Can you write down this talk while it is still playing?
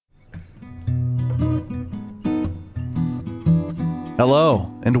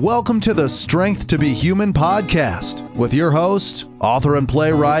Hello, and welcome to the Strength to Be Human podcast with your host, author and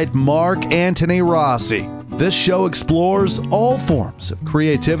playwright Mark Anthony Rossi. This show explores all forms of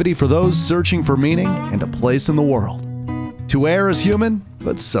creativity for those searching for meaning and a place in the world. To err is human,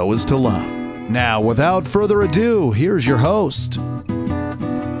 but so is to love. Now, without further ado, here's your host.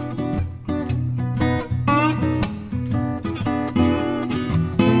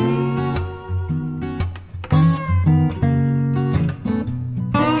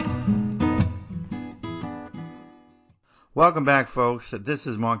 Welcome back, folks. This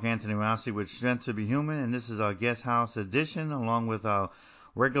is Mark Anthony Rossi with Strength to Be Human, and this is our guest house edition, along with our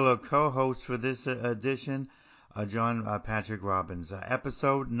regular co-host for this edition, John Patrick Robbins.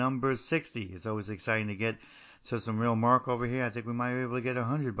 Episode number 60. It's always exciting to get to some real mark over here. I think we might be able to get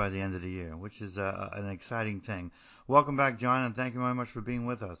 100 by the end of the year, which is an exciting thing. Welcome back, John, and thank you very much for being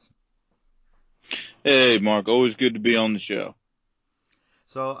with us. Hey, Mark. Always good to be on the show.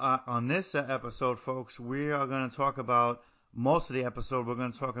 So on this episode, folks, we are going to talk about, most of the episode, we're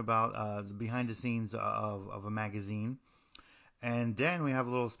going to talk about the behind the scenes of a magazine. And then we have a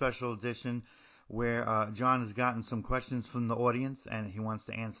little special edition where John has gotten some questions from the audience, and he wants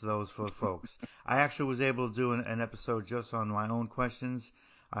to answer those for folks. I actually was able to do an episode just on my own questions.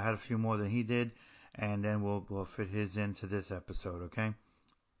 I had a few more than he did, and then we'll fit his into this episode, okay?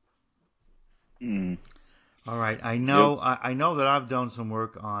 All right. I know that I've done some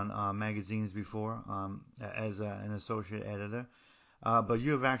work on magazines before as an associate editor, but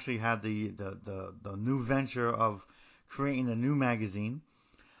you have actually had the new venture of creating a new magazine.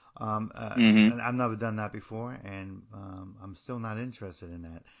 And I've never done that before, and I'm still not interested in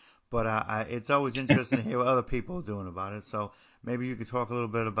that. But it's always interesting to hear what other people are doing about it. So maybe you could talk a little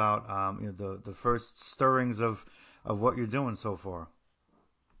bit about the first stirrings of what you're doing so far.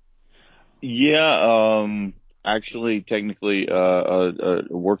 Yeah, actually, technically,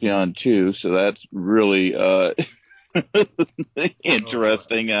 working on two, so that's really,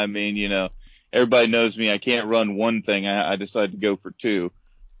 interesting. I mean, everybody knows me. I can't run one thing. I decided to go for two.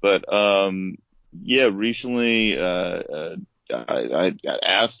 But, yeah, recently, I got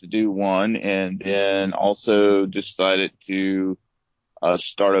asked to do one and then also decided to,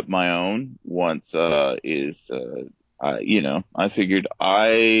 start up my own once, I figured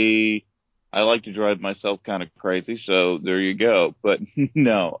I like to drive myself kind of crazy, so there you go. But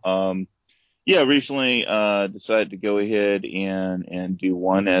no, yeah, recently, decided to go ahead and do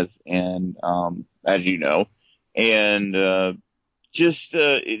one as you know, and,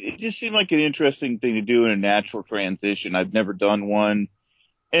 it just seemed like an interesting thing to do in a natural transition. I've never done one,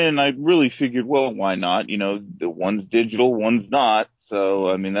 and I really figured, well, why not? The one's digital, one's not. So,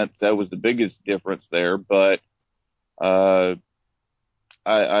 I mean, that was the biggest difference there, but, uh,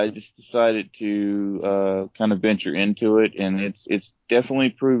 I just decided to kind of venture into it, and it's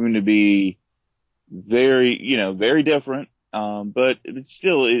definitely proven to be very different. But it's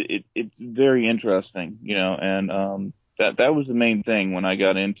still it's very interesting, and that was the main thing when I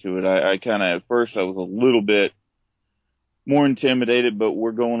got into it. I kind of, at first I was a little bit more intimidated, but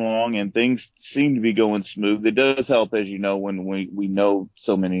we're going along and things seem to be going smooth. It does help, as you know, when we know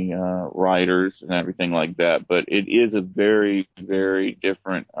so many, writers and everything like that, but it is a very, very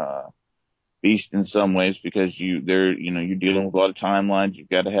different, beast in some ways because you're dealing with a lot of timelines. You've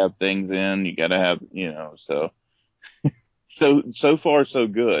got to have things in, you got to have, so far so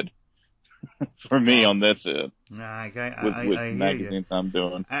good for me on this end. I With hear magazines you. I'm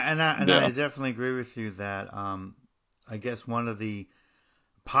doing. And I definitely agree with you that I guess one of the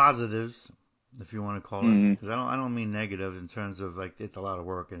positives, if you want to call it, because I don't mean negative in terms of like it's a lot of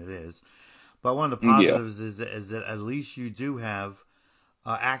work, and it is, but one of the Yeah. positives is that at least you do have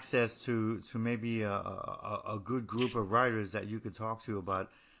access to maybe a good group of writers that you could talk to about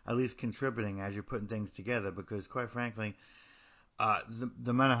at least contributing as you're putting things together. Because quite frankly,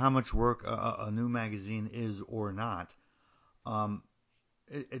 no matter how much work a new magazine is or not, um,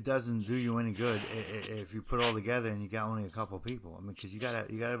 it doesn't do you any good if you put it all together and you got only a couple of people. I mean, because you gotta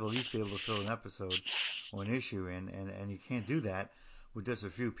at least be able to fill an episode or an issue, and you can't do that with just a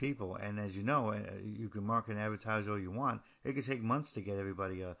few people. And as you know, you can market and advertise all you want. It could take months to get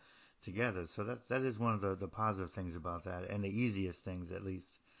everybody together. So that is one of the positive things about that, and the easiest things at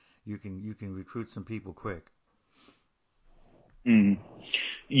least. You can recruit some people quick. Mm.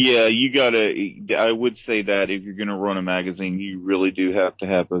 Yeah, I would say that if you're going to run a magazine, you really do have to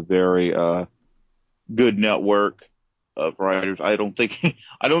have a very, good network of writers. I don't think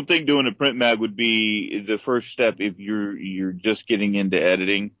doing a print mag would be the first step if you're just getting into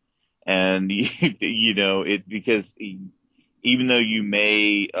editing, and because even though you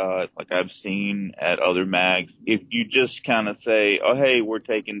may, like I've seen at other mags, if you just kind of say, oh, hey, we're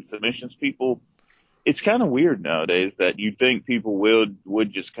taking submissions, people, it's kind of weird nowadays that you think people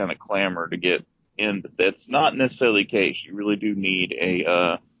would just kind of clamor to get in, but that's not necessarily the case. You really do need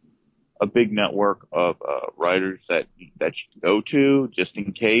a big network of writers that you can go to, just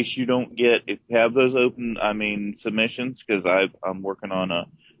in case you don't get if you have those open. I mean submissions, because I'm working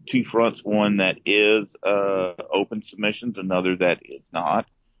on two fronts, one that is open submissions, another that is not.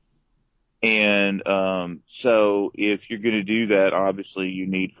 And so if you're going to do that, obviously you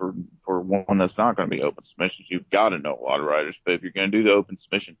need for one that's not going to be open submissions, you've got to know a lot of writers. But if you're going to do the open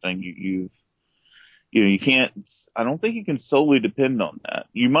submission thing, you know, you can't, I don't think you can solely depend on that.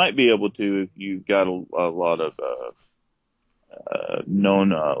 You might be able to if you've got a lot of, known,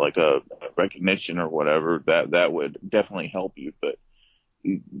 like a recognition or whatever, that would definitely help you. But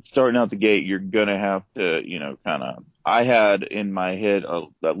starting out the gate, you're going to have to, you know, kind of, I had in my head a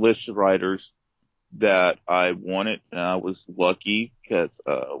list of writers that I wanted, and I was lucky because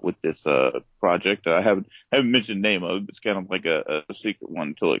with this project, I haven't mentioned the name of it. It's kind of like a secret one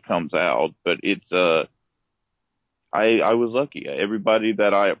until it comes out, but it's I was lucky. Everybody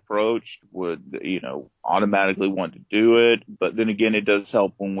that I approached would, you know, automatically want to do it. But then again, it does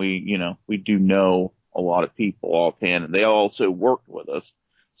help when we do know a lot of people offhand, and they also worked with us.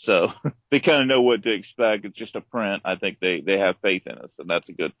 So they kind of know what to expect. It's just a print. I think they have faith in us, and that's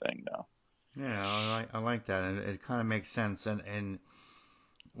a good thing now. Yeah, I like that, and it kind of makes sense. And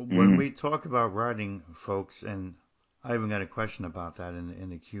when Mm-hmm. we talk about writing, folks, and I even got a question about that in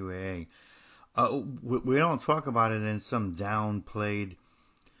the QA. We don't talk about it in some downplayed,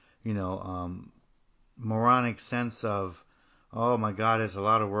 you know, moronic sense of, oh my God, it's a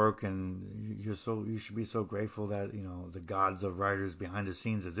lot of work, and you should be so grateful that the gods of writers behind the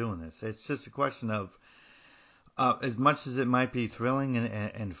scenes are doing this. It's just a question of, as much as it might be thrilling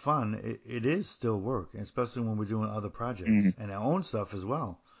and fun, it is still work, especially when we're doing other projects Mm-hmm. and our own stuff as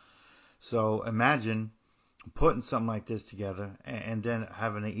well. So imagine putting something like this together and then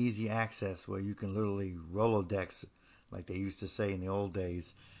having an easy access where you can literally Rolodex, like they used to say in the old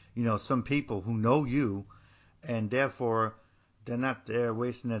days, some people who know you, and therefore they're not there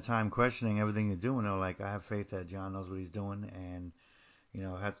wasting their time questioning everything you're doing. They're like, I have faith that John knows what he's doing, and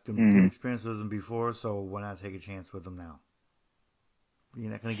had some good Mm-hmm. experience with him before, so why not take a chance with him now? You're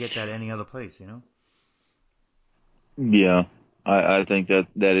not going to get that any other place. Yeah, I think that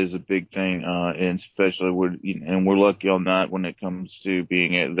is a big thing, and especially and we're lucky on that when it comes to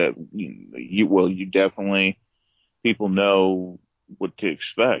being that you definitely, people know what to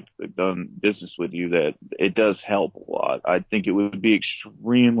expect. They've done business with you, that it does help a lot. I think it would be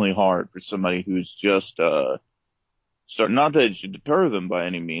extremely hard for somebody who's just, not that it should deter them by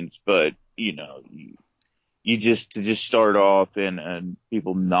any means, but you just to just start off and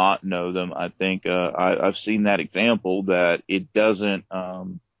people not know them. I think I've seen that example that it doesn't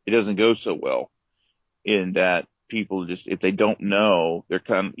go so well, in that people just, if they don't know, they're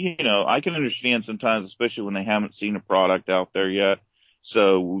kind of, I can understand sometimes, especially when they haven't seen a product out there yet.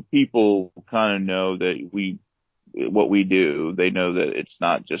 So people kind of know that what we do, they know that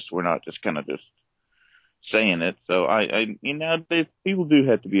we're not just kind of just saying it. So people do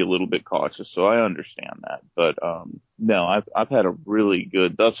have to be a little bit cautious. So I understand that, but, no, I've had a really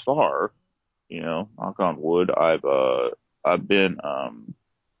good thus far, knock on wood. I've been,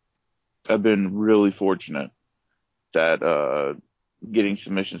 I've been really fortunate that, getting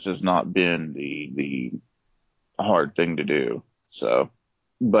submissions has not been the hard thing to do. So,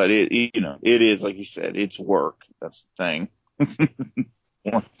 but it is, like you said, it's work. That's the thing.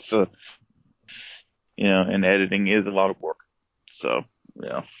 Once, and editing is a lot of work. So,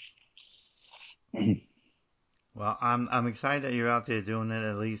 yeah. Well, I'm excited that you're out there doing it.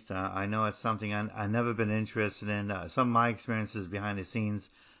 At least I know it's something I've never been interested in. Some of my experiences behind the scenes,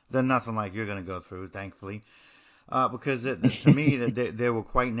 they're nothing like you're going to go through, thankfully, because to me they were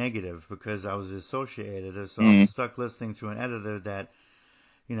quite negative because I was the associate editor, so I'm Mm, stuck listening to an editor that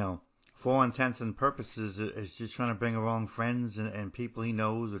you know, for all intents and purposes, is just trying to bring along friends and people he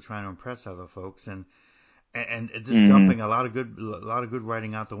knows or trying to impress other folks, and just hmm. dumping a lot of good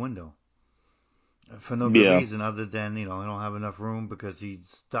writing out the window for no good Yeah. reason other than he don't have enough room because he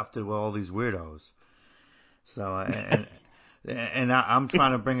stuffed it with all these weirdos. So I'm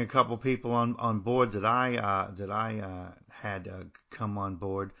trying to bring a couple people on board that I had come on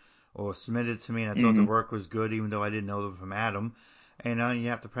board or submitted to me, and I thought the Hmm. work was good, even though I didn't know them from Adam. And you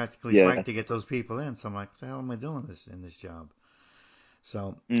have to practically Yeah. fight to get those people in. So I'm like, what the hell am I doing this in this job?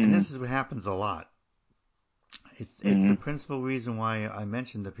 So, and Hmm. this is what happens a lot. It's the Hmm. principal reason why I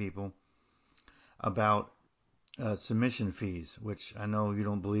mentioned to people about submission fees, which I know you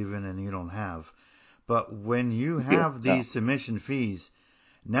don't believe in and you don't have. But when you Yeah. have No. these submission fees,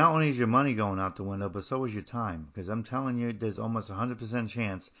 not only is your money going out the window, but so is your time. Because I'm telling you, there's almost a 100%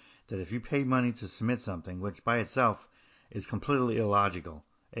 chance that if you pay money to submit something, which by itself is completely illogical,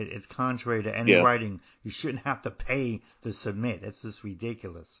 it's contrary to any Yeah. writing. You shouldn't have to pay to submit. It's just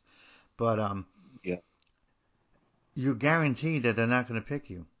ridiculous. But Yeah. you're guaranteed that they're not going to pick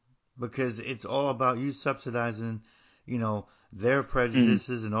you because it's all about you subsidizing, you know, their Mm.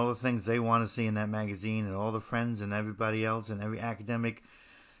 prejudices and all the things they want to see in that magazine and all the friends and everybody else and every academic,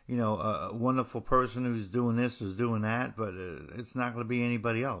 wonderful person who's doing this, who's doing that, but it's not going to be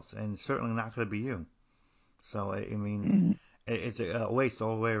anybody else and certainly not going to be you. So, I mean, Mm. it's a waste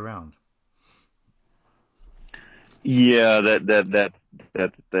all the way around. Yeah, that's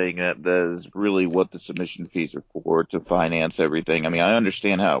the thing. That is really what the submission fees are for, to finance everything. I mean, I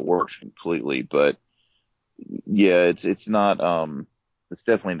understand how it works completely, but yeah, it's not it's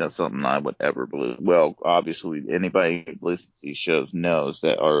definitely not something I would ever believe. Well, obviously anybody who listens to these shows knows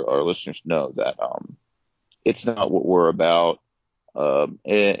that our listeners know that it's not what we're about.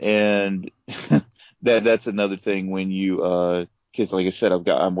 And that's another thing when you because like I said,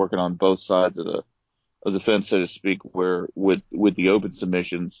 I'm working on both sides of the fence, so to speak, where with the open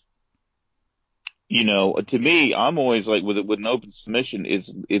submissions, to me, I'm always like with an open submission,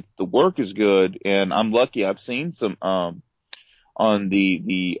 is if the work is good, and I'm lucky, I've seen some on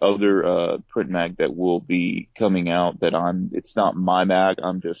the other print mag that will be coming out, that it's not my mag,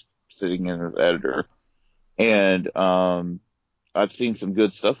 I'm just sitting in as editor, and I've seen some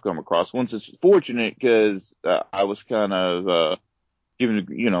good stuff come across. Once it's fortunate because I was kind of given,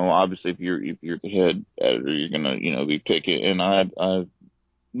 obviously if you're the head editor, you're gonna be picky, and I've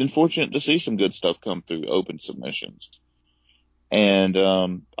been fortunate to see some good stuff come through open submissions. And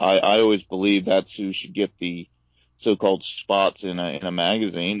I always believe that's who should get the so-called spots in a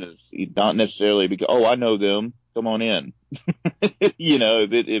magazine, is not necessarily because, oh, I know them, come on in.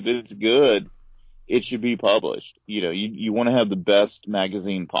 If it's good, it should be published. You want to have the best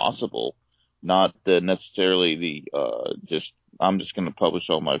magazine possible, not the necessarily the just I'm just going to publish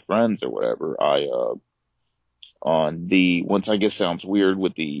all my friends or whatever. I on the once I guess sounds weird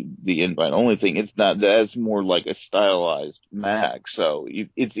with the invite only thing. It's not, that's more like a stylized mag, so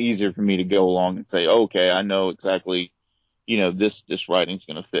it's easier for me to go along and say, okay, I know exactly, this writing's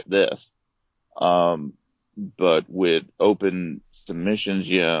going to fit this. Um, but with open submissions,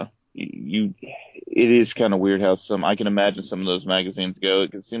 yeah, it is kind of weird how I can imagine some of those magazines go.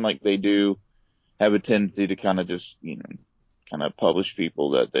 It can seem like they do have a tendency to kind of just, kind of publish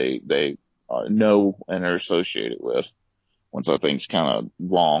people that they know and are associated with. Once I think's kind of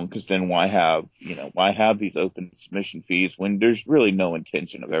wrong, because then why have these open submission fees when there's really no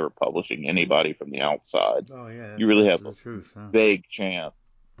intention of ever publishing anybody from the outside? Oh yeah, You really that's have a the truth, huh? vague chance,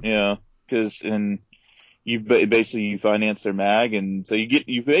 yeah, because and basically you finance their mag, and so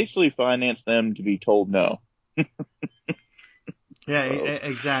you basically finance them to be told no. Yeah, So,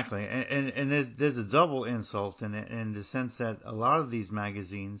 exactly. And there's a double insult in the sense that a lot of these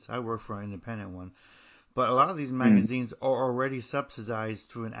magazines, I work for an independent one, but a lot of these mm, magazines are already subsidized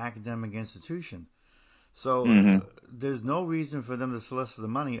through an academic institution. So hmm there's no reason for them to solicit the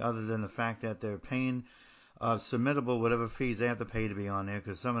money other than the fact that they're paying submittable whatever fees they have to pay to be on there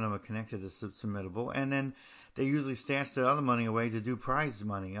because some of them are connected to submittable, and then they usually stash their other money away to do prize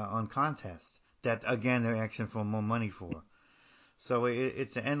money on contests that again they're asking for more money for. So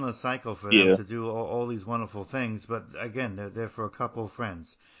it's an endless cycle for them yeah, to do all these wonderful things, but again they're there for a couple of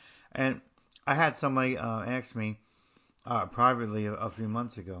friends. And I had somebody ask me privately a few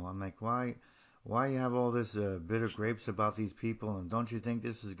months ago. I'm like, why you have all this bitter grapes about these people, and don't you think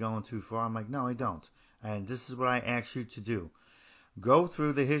this is going too far? I'm like, no, I don't. And this is what I ask you to do. Go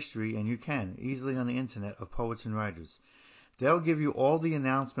through the history, and you can easily on the internet, of poets and writers. They'll give you all the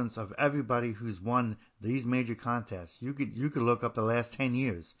announcements of everybody who's won these major contests. You could look up the last 10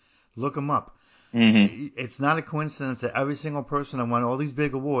 years. Look them up. hmm It's not a coincidence that every single person that won all these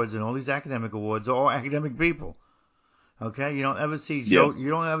big awards and all these academic awards are all academic people. Okay, yeah, You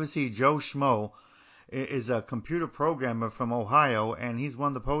don't ever see Joe Schmo is a computer programmer from Ohio and he's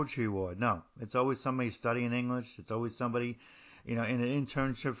won the poetry award. No, it's always somebody studying English. It's always somebody, in an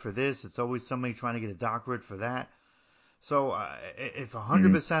internship for this. It's always somebody trying to get a doctorate for that. So if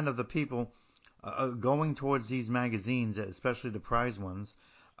hmm 100% of the people going towards these magazines, especially the prize ones,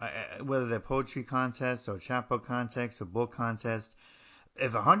 whether they're poetry contests or chapbook contests or book contests,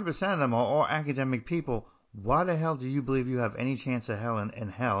 if 100% of them are all academic people, why the hell do you believe you have any chance of hell in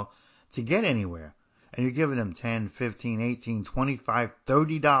hell to get anywhere? And you're giving them 10, 15, 18, 25,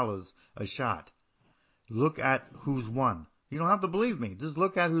 $30 a shot. Look at who's won. You don't have to believe me. Just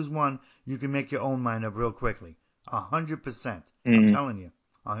look at who's won. You can make your own mind up real quickly. 100%. I'm Mm-hmm. telling you.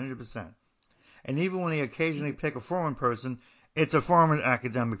 100%. And even when they occasionally pick a foreign person, it's a foreign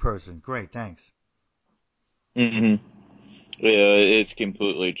academic person. Great, thanks. Mm-hmm. Yeah, it's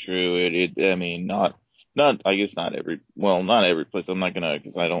completely true. I mean, I guess not every place. I'm not gonna,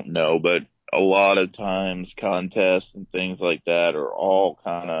 because I don't know, but a lot of times contests and things like that are all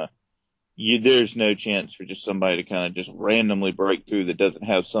kind of, there's no chance for just somebody to kind of just randomly break through that doesn't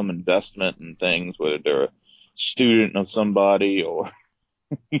have some investment in things, whether they're a student of somebody or,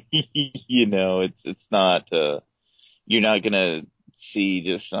 it's not, you're not gonna see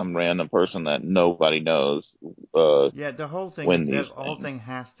just some random person that nobody knows, Yeah, the whole thing win is that these whole things. thing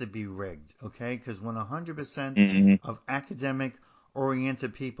has to be rigged, okay? Because when 100% Hmm. of academic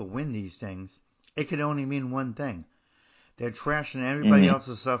oriented people win these things, it could only mean one thing. They're trashing everybody Hmm.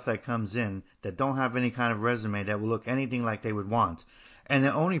 else's stuff that comes in that don't have any kind of resume that will look anything like they would want. And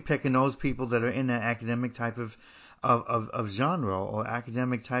they're only picking those people that are in that academic type of genre or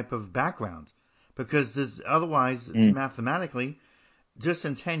academic type of background. Because otherwise, it's Mm. mathematically, just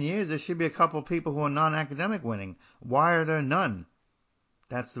in 10 years, there should be a couple of people who are non academic winning. Why are there none?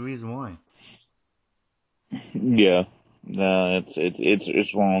 That's the reason why. Yeah. No,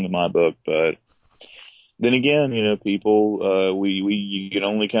 it's wrong in my book, but then again, people, you can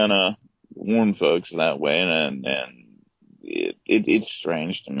only kind of warn folks that way, and it's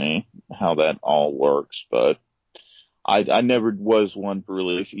strange to me how that all works, but I never was one for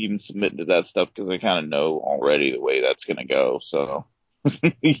really even submitting to that stuff because I kind of know already the way that's gonna go, so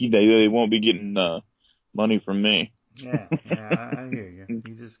they won't be getting money from me. Yeah, yeah, I hear you.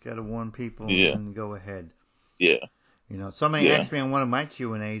 You just got to warn people Yeah, and go ahead. yeah, Somebody yeah. asked me on one of my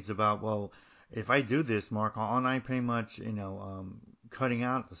Q and A's about, well, if I do this, Mark, aren't I pretty much, cutting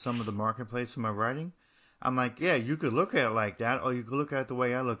out some of the marketplace for my writing? I'm like, yeah, you could look at it like that, or you could look at it the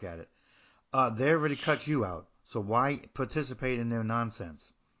way I look at it. They already cut you out, so why participate in their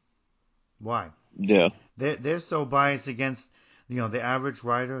nonsense? Why? Yeah. They're so biased against the average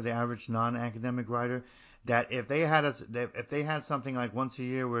writer, the average non-academic writer, that if they had something like once a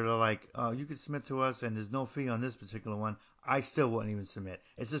year where they're like, you can submit to us and there's no fee on this particular one, I still wouldn't even submit.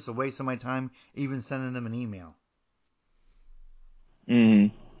 It's just a waste of my time even sending them an email. Hmm.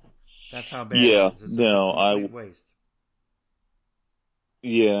 That's how bad it Yeah. is. It's just a No, complete waste.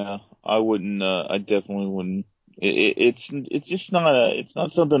 yeah, I wouldn't, I definitely wouldn't. It's just not it's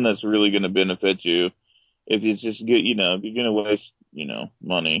not something that's really going to benefit you. If it's just good, if you're going to waste,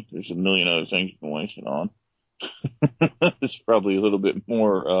 money, there's a million other things you can waste it on. It's probably a little bit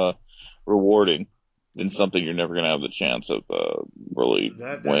more, rewarding than something you're never going to have the chance of, really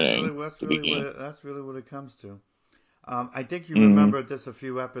That that's really winning that's to really what begin. that's really what it comes to. I think you Hmm. remember this a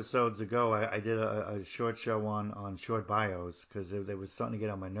few episodes ago. I did a short show on short bios because there was something to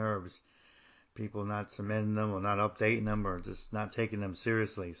get on my nerves. People not submitting them or not updating them or just not taking them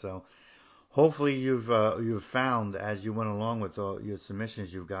seriously. So hopefully you've found as you went along with all your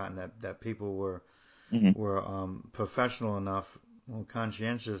submissions you've gotten that people Hmm. were professional enough or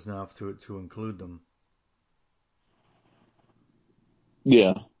conscientious enough to include them.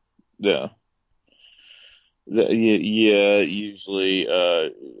 Yeah. Yeah. Yeah, usually, I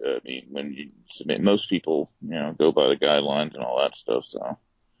mean, when you submit, most people, go by the guidelines and all that stuff. So,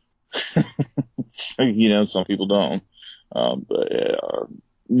 some people don't. But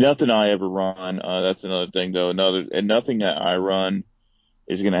nothing I ever run. That's another thing, though. And nothing that I run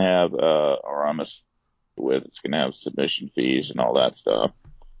is going to have, or I'm with, it's going to have submission fees and all that stuff.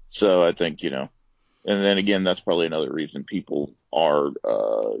 So I think, and then again, that's probably another reason people are,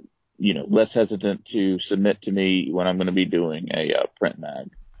 less hesitant to submit to me when I'm going to be doing a print mag.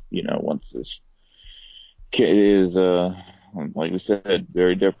 Once this kit is, like we said,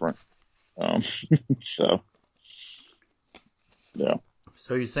 very different. Um, so yeah.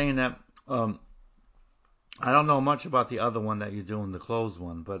 So you're saying that I don't know much about the other one that you're doing, the closed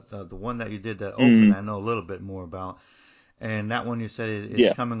one, but the one that you did that open, Mm, I know a little bit more about. And that one you said is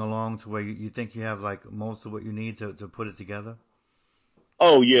yeah. coming along to where you think you have like most of what you need to put it together.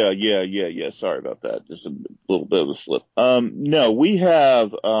 Oh yeah, yeah, yeah, yeah. Sorry about that. Just a little bit of a slip. No, we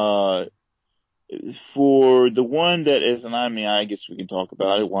have, for the one that is, and I mean, I guess we can talk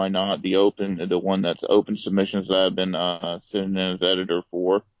about it. Why not? The one that's open submissions that I've been, sitting in as editor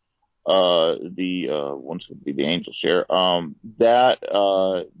for. The ones would be the Angel Share.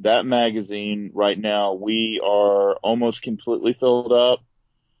 That magazine right now we are almost completely filled up.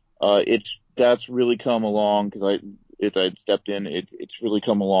 That's really come along because as I stepped in, it's really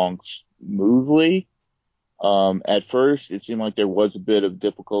come along smoothly. At first, it seemed like there was a bit of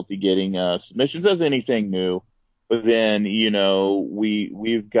difficulty getting submissions as anything new, but then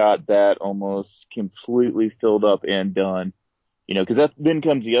we've got that almost completely filled up and done. Because that then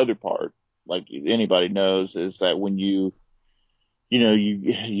comes the other part. Like anybody knows, is that when you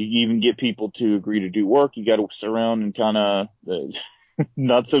even get people to agree to do work, you got to sit around and kind of the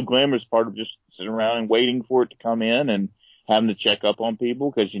not so glamorous part of just sitting around and waiting for it to come in and having to check up on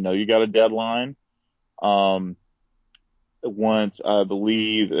people because you got a deadline. Um, Once I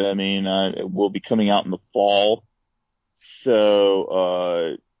believe, I mean, it will be coming out in the fall.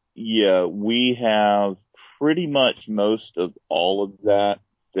 So, yeah, we have pretty much most of all of that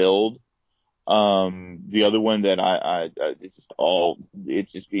filled. The other one that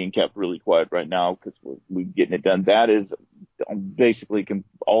it's just being kept really quiet right now because we're getting it done. That is basically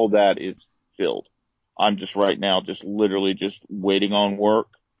all that is filled. I'm just right now, just literally just waiting on work.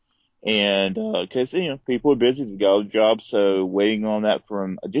 And, cause, people are busy, they've got other jobs. So waiting on that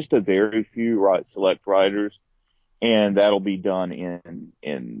from just a very few select writers. And that'll be done in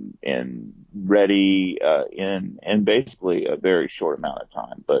ready, in basically a very short amount of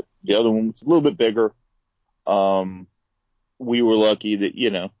time. But the other one was a little bit bigger. Um, we were lucky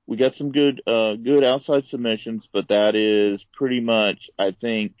that, we got some good outside submissions, but that is pretty much, I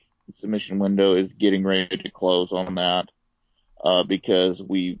think the submission window is getting ready to close on that, because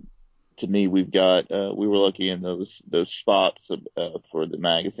to me, we've got, we were lucky in those spots, for the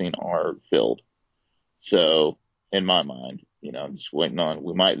magazine are filled. So in my mind, I'm just waiting on,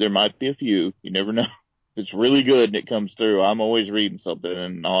 there might be a few, you never know. If it's really good and it comes through, I'm always reading something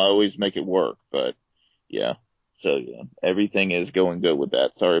and I'll always make it work, but yeah. So yeah, everything is going good with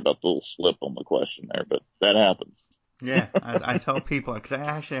that. Sorry about the little slip on the question there, but that happens. Yeah, I tell people because I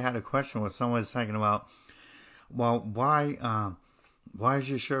actually had a question where someone was talking about, well, why is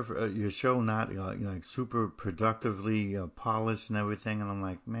your show not like super productively polished and everything? And I'm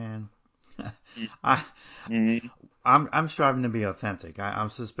like, man, I Mm-hmm. I'm striving to be authentic. I'm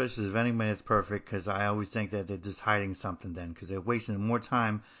suspicious of anybody that's perfect because I always think that they're just hiding something then because they're wasting more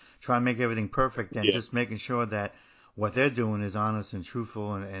time trying to make everything perfect than Yeah. just making sure that what they're doing is honest and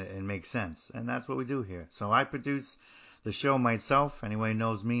truthful and makes sense. And that's what we do here. So I produce the show myself. Anybody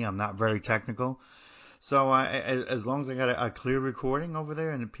knows me, I'm not very technical. So as long as I got a clear recording over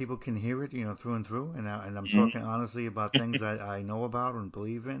there and people can hear it, through and through, and I'm talking honestly about things I know about and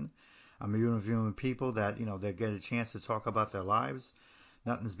believe in. I'm interviewing people that they get a chance to talk about their lives.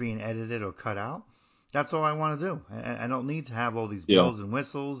 Nothing's being edited or cut out. That's all I want to do. I don't need to have all these Yeah. bells and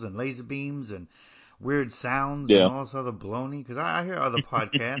whistles and laser beams and weird sounds and Yeah. all this other baloney. Because I hear other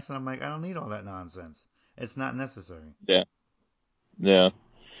podcasts and I'm like, I don't need all that nonsense. It's not necessary. Yeah. Yeah.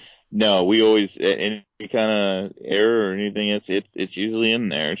 No, we always, any kind of error or anything, it's usually in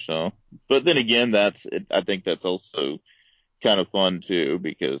there. So, but then again, I think that's also kind of fun too,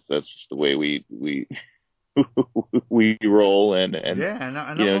 because that's just the way we roll and, Yeah, and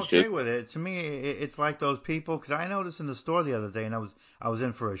I'm it's okay just, with it. To me, it's like those people because I noticed in the store the other day, and I was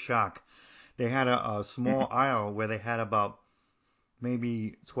in for a shock. They had a small aisle where they had about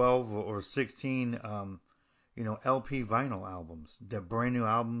maybe 12 or 16 LP vinyl albums. They're brand new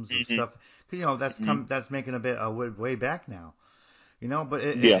albums of Mhm, stuff. Cause that's making a bit way back now. But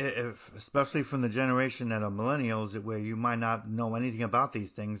yeah. especially from the generation that are millennials, where you might not know anything about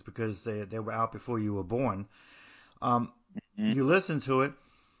these things because they were out before you were born. Um, Mhm, you listen to it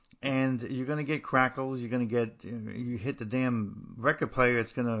and you're gonna get crackles. You're gonna get you hit the damn record player.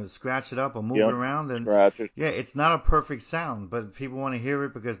 It's gonna scratch it up or move it yep. around, and Scratch it. yeah, it's not a perfect sound, but people want to hear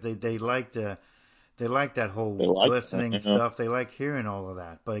it because they like that They whole like that, glistening stuff. They like hearing all of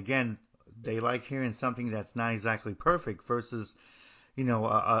that. But again, they like hearing something that's not exactly perfect versus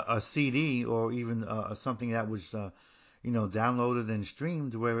a CD or even something that was downloaded and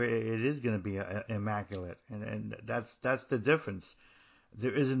streamed where it is going to be immaculate, and that's the difference.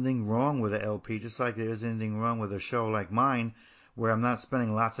 There isn't anything wrong with an LP, just like there isn't anything wrong with a show like mine, where I'm not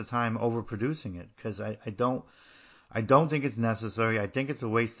spending lots of time overproducing it because I don't think it's necessary. I think it's a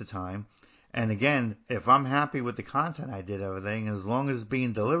waste of time. And again, if I'm happy with the content I did, everything, as long as it's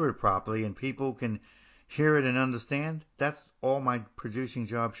being delivered properly and people can hear it and understand, that's all my producing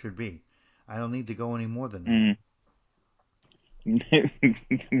job should be. I don't need to go any more than that. Mhm.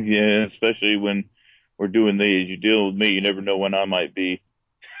 Yeah, especially when we're doing these. You deal with me, you never know when I might be.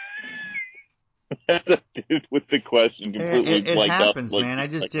 As a dude with the question It, completely it, it blanked out happens, for like man. 2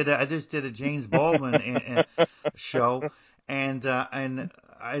 I just did a James Baldwin show, and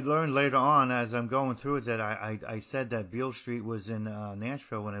I learned later on as I'm going through it that I said that Beale Street was in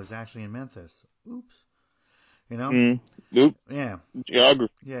Nashville when it was actually in Memphis. Oops. You know? Nope. Yeah.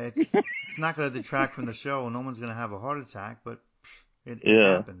 Geography. Yeah. It's not going to detract from the show. No one's going to have a heart attack, but it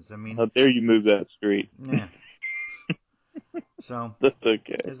Yeah. happens. I mean, How dare you move that street? yeah. So That's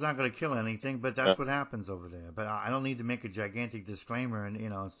okay. it's not going to kill anything, but Uh, that's what happens over there. But I don't need to make a gigantic disclaimer and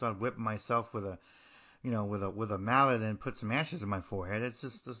and start whipping myself with a with a mallet and put some ashes in my forehead. It's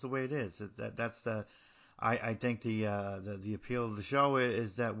just that's the way it is. That's the I think the appeal of the show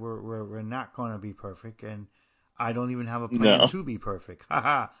is that we're not going to be perfect, and I don't even have a plan no, to be perfect.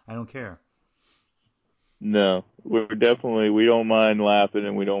 Haha, I don't care. no. We don't mind laughing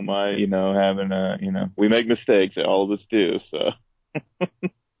and we don't mind, having we make mistakes. All of us do. So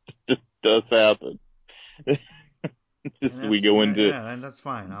it does happen. And Just we go into, yeah, and that's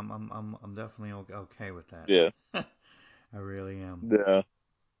fine. I'm definitely okay with that. yeah, I really am. no,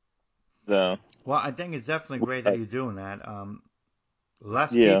 no. Well, I think it's definitely great that you're doing that.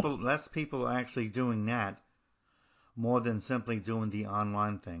 Yeah. Less people are actually doing that more than simply doing the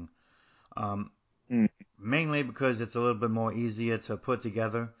online thing. Um, Mm, Mainly because it's a little bit more easier to put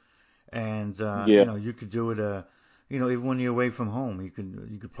together, and yeah. you could do it. Even when you're away from home, you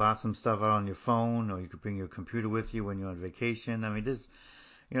could plot some stuff out on your phone, or you could bring your computer with you when you're on vacation. I mean, this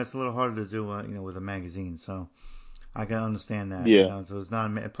it's a little harder to do with a magazine, so I can understand that. Yeah. So it's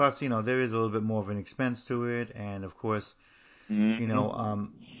not plus there is a little bit more of an expense to it, and of course you Hmm. know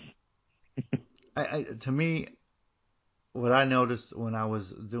to me what I noticed when I was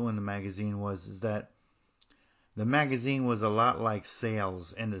doing the magazine was is that the magazine was a lot like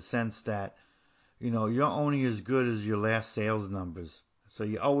sales in the sense that you're only as good as your last sales numbers. So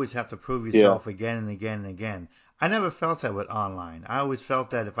you always have to prove Yeah. yourself again and again and again. I never felt that with online. I always felt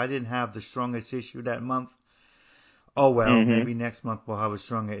that if I didn't have the strongest issue that month, oh well, Hmm. maybe next month we'll have a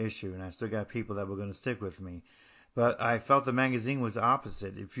stronger issue, and I still got people that were going to stick with me. But I felt the magazine was the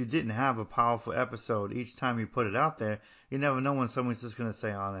opposite. If you didn't have a powerful episode each time you put it out there, you never know when someone's just going to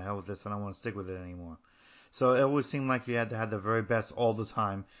say, "Oh, the hell with this, I don't want to stick with it anymore." So it always seemed like you had to have the very best all the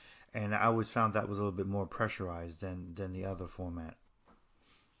time, and I always found that was a little bit more pressurized than the other format.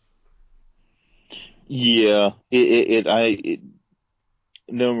 Yeah.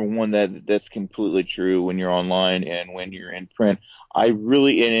 Number one, that's completely true when you're online and when you're in print. I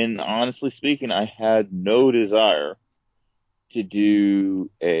really, and honestly speaking, I had no desire to do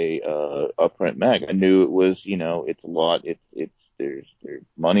a print mag. I knew it was, it's a lot. There's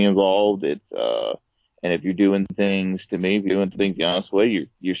money involved. And if you're doing things to me, if you're doing things the honest way,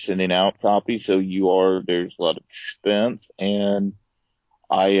 you're sending out copies, so there's a lot of expense. And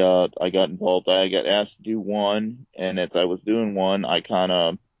I got involved. I got asked to do one, and as I was doing one, I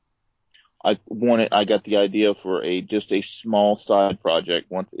got the idea for just a small side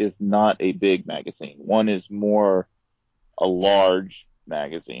project. One is not a big magazine. One is more a large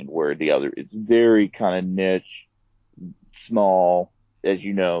magazine, where the other is very kind of niche, small, as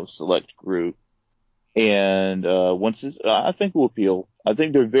you know, select group. And I think will appeal. I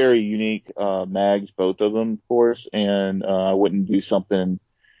think they're very unique mags, both of them, of course. And I wouldn't do something,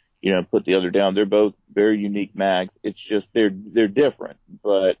 put the other down. They're both very unique mags. It's just they're different.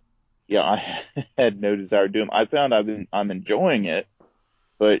 But yeah, I had no desire to do them. I found I'm enjoying it,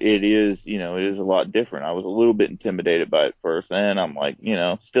 but it is a lot different. I was a little bit intimidated by it first, and I'm like,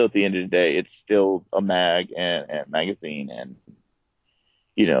 still at the end of the day, it's still a and magazine, and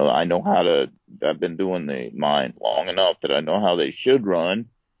I know I've been doing the mine long enough that I know how they should run,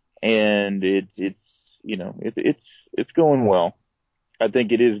 and it's going well. I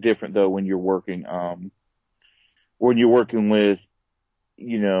think it is different though when you're working with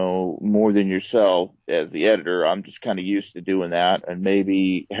more than yourself as the editor. I'm just kind of used to doing that, and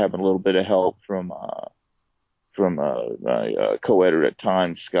maybe having a little bit of help from my co-editor at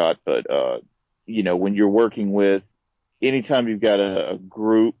times, Scott. But when you're working with, anytime you've got a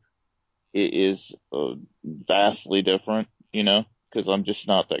group, it is vastly different. Because I'm just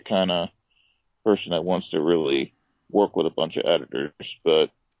not that kind of person that wants to really work with a bunch of editors.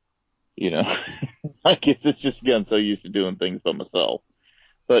 But I guess it's just again so used to doing things by myself.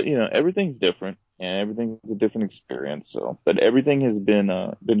 But everything's different, and everything's a different experience. So, but everything has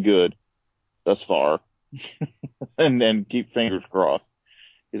been good thus far, and keep fingers crossed,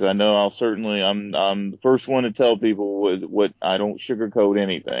 because I know I'm the first one to tell people what I don't sugarcoat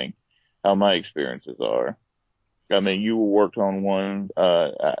anything, how my experiences are. I mean, you worked on one,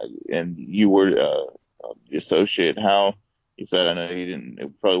 and you were the associate. How you said, I know you didn't.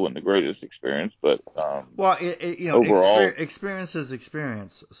 It probably wasn't the greatest experience, but Well, overall, experience is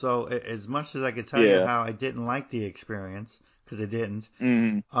experience. So as much as I could tell you yeah, how I didn't like the experience, because I didn't,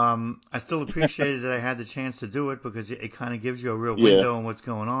 mm, I still appreciated that I had the chance to do it because it kind of gives you a real yeah, window on what's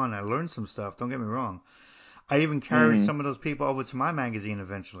going on. I learned some stuff. Don't get me wrong. I even carried hmm some of those people over to my magazine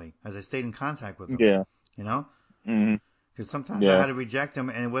eventually, as I stayed in contact with them. Yeah. You know, hmm because sometimes I Yeah. had to reject them,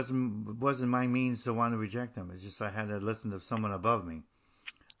 and it wasn't my means to want to reject them. It's just I had to listen to someone above me.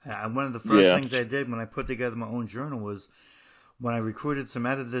 And one of the first Yeah. things I did when I put together my own journal was when I recruited some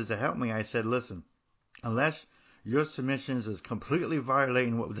editors to help me. I said, listen, unless your submissions is completely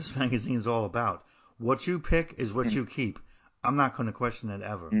violating what this magazine is all about, what you pick is what you keep. I'm not going to question it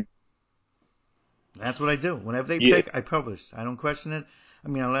ever. Mhm. That's what I do. Whenever they Yeah. pick, I publish. I don't question it. I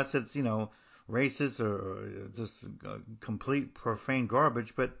mean, unless it's, racist or just complete profane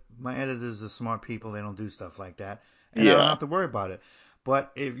garbage. But my editors are smart people. They don't do stuff like that, and I don't Yeah. have to worry about it.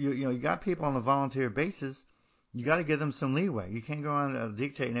 But if you got people on a volunteer basis, you got to give them some leeway. You can't go on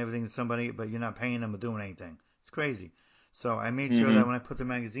dictating everything to somebody, but you're not paying them or doing anything. It's crazy. So I made sure hmm that when I put the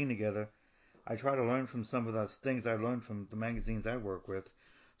magazine together, I try to learn from some of those things I learned from the magazines I work with,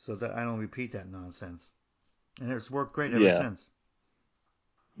 so that I don't repeat that nonsense. And it's worked great ever Yeah. since.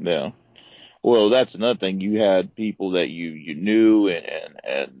 Yeah. Well, that's another thing. You had people that you knew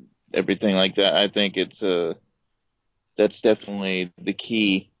and everything like that. I think that's definitely the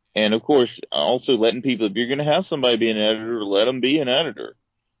key. And of course, also letting people, if you're going to have somebody be an editor, let them be an editor.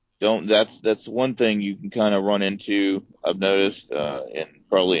 Don't, that's one thing you can kind of run into. I've noticed, and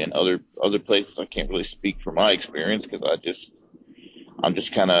probably in other places. I can't really speak from my experience because I'm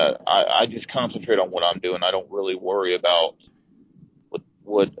just kind of, I just concentrate on what I'm doing. I don't really worry about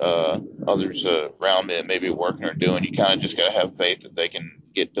what others around me that may be working or doing. You kind of just got to have faith that they can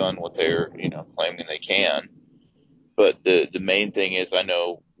get done what they're, claiming they can. But the main thing is, I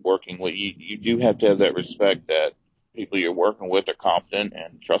know working with you do have to have that respect that people you're working with are competent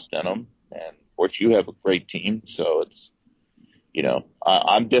and trust in them. And of course, you have a great team, so it's,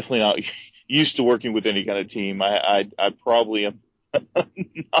 I'm definitely not used to working with any kind of team. I probably am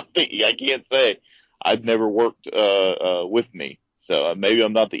not I can't say I've never worked with me. So maybe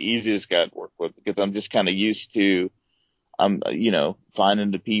I'm not the easiest guy to work with because I'm just kind of used to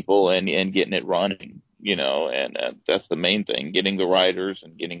finding the people and getting it running, and that's the main thing, getting the writers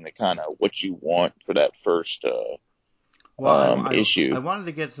and getting the kind of what you want for that first Well, I issue. wanted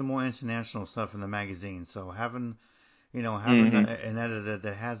to get some more international stuff in the magazine, so having hmm an editor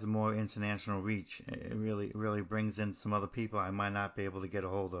that has a more international reach, it really brings in some other people I might not be able to get a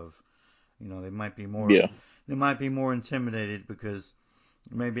hold of. They might be more Yeah. they might be more intimidated because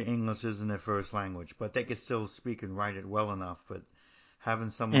maybe English isn't their first language, but they could still speak and write it well enough. But having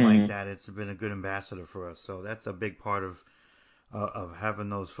someone like hmm that, it's been a good ambassador for us. So that's a big part of having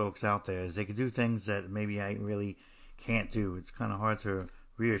those folks out there is they can do things that maybe I really can't do. It's kind of hard to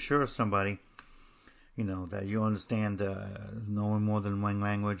reassure somebody, that you understand knowing more than one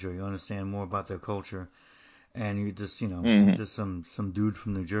language or you understand more about their culture, and you just, hmm just some dude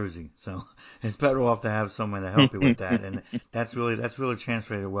from New Jersey. So it's better off to have someone to help you with that, and that's really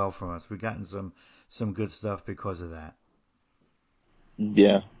translated well for us. We've gotten some good stuff because of that.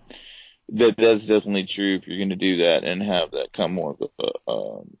 Yeah. That's definitely true if you're going to do that and have that come more of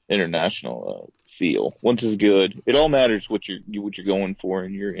a international feel. Once is good. It all matters what you're going for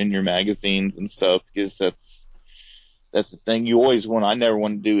in your magazines and stuff because that's the thing. You always want. I never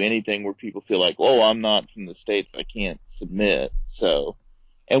want to do anything where people feel like, oh, I'm not from the States, I can't submit. So,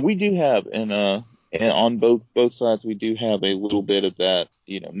 and we do have, and on both sides, we do have a little bit of that.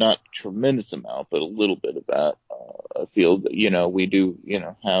 Not a tremendous amount, but a little bit of that. I feel that we do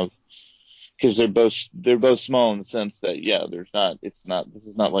have because they're both small in the sense that this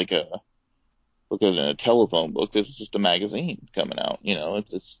is not like a look at a telephone book. This is just a magazine coming out.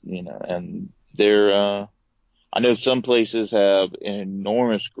 It's just and they're I know some places have an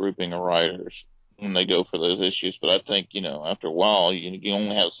enormous grouping of writers when they go for those issues, but I think, after a while, you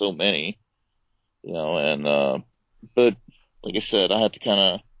only have so many, and, but like I said, I had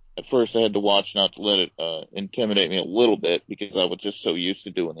to at first I had to watch not to let it, intimidate me a little bit because I was just so used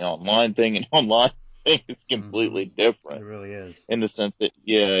to doing the online thing, and online thing is Hmm. completely It different really is. in the sense that,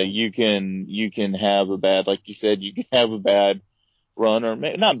 yeah, you can have a bad, like you said, you can have a bad run or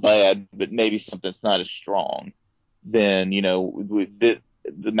not bad, but maybe something that's not as strong then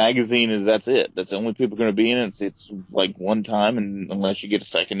the magazine is that's it. That's the only people going to be in it. It's like one time, and unless you get a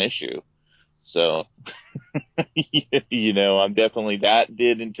second issue. So I'm definitely that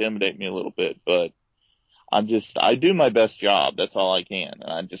did intimidate me a little bit, but I do my best job. That's all I can,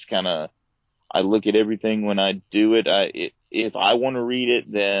 and I just kind of I look at everything when I do it. If I want to read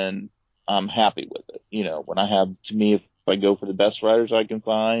it, then I'm happy with it. When I have to me if I go for the best writers I can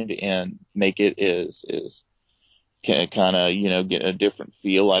find and make it is kind of get a different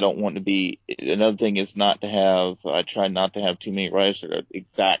feel. I don't want to be. Another thing is not to have. I try not to have too many writers that are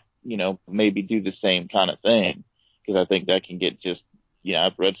exact maybe do the same kind of thing, because I think that can get just,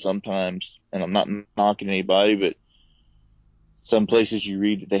 I've read sometimes, and I'm not knocking anybody, but some places you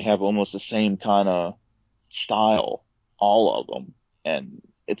read that they have almost the same kind of style, all of them. And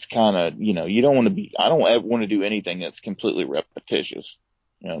it's kind of, you don't want to I don't ever want to do anything that's completely repetitious.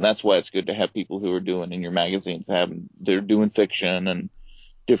 That's why it's good to have people who are doing in your magazines, they're doing fiction and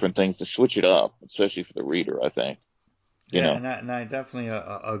different things to switch it up, especially for the reader, I think. Yeah, and I definitely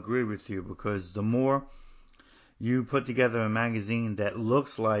agree with you, because the more you put together a magazine that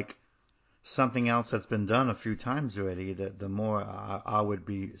looks like something else that's been done a few times already, the more I would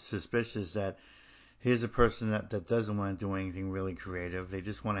be suspicious that here's a person that doesn't want to do anything really creative. They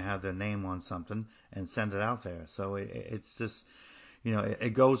just want to have their name on something and send it out there. So it's just,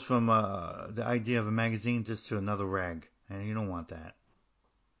 it goes from the idea of a magazine just to another rag, and you don't want that.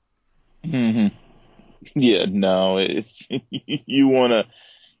 Hmm. Yeah, no, it's, you want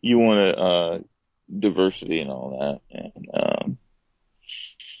diversity and all that. And,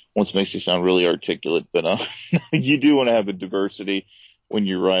 once makes you sound really articulate, but, you do want to have a diversity when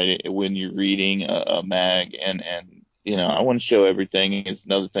you're reading a mag, and, I want to show everything. It's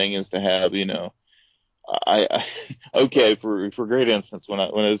another thing is to have, I okay, for great instance, when I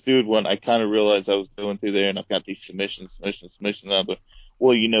was doing one, I kind of realized I was going through there, and I've got these submissions. And I thought,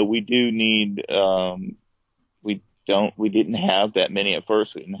 well, we do need, we didn't have that many at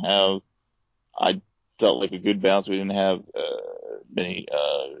first. We didn't have, I felt like a good balance. We didn't have, many,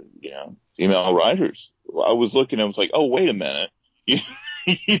 female writers. I was looking, I was like, oh, wait a minute. You,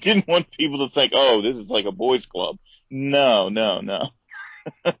 you didn't want people to think, oh, this is like a boys club. No, no, no.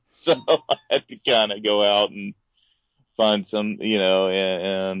 So I had to kind of go out and find some,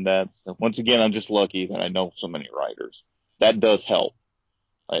 and that's, once again, I'm just lucky that I know so many writers. That does help.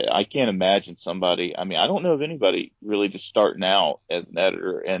 I can't imagine somebody, I mean, I don't know of anybody really just starting out as an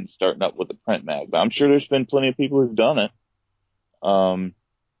editor and starting up with a print mag, but I'm sure there's been plenty of people who've done it.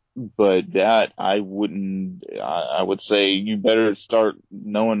 But that I would say you better start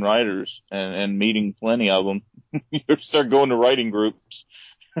knowing writers and meeting plenty of them. You better start going to writing groups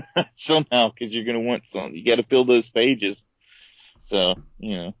somehow, because you're going to want some. You got to fill those pages. So,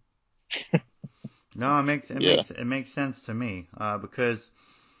 No, it makes it yeah. makes it makes sense to me, because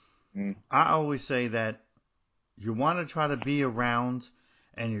Mm. I always say that you want to try to be around,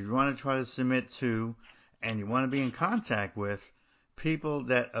 and you want to try to submit to, and you want to be in contact with people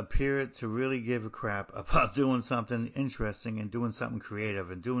that appear to really give a crap about doing something interesting and doing something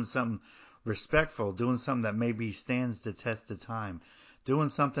creative and doing something respectful, doing something that maybe stands the test of time, doing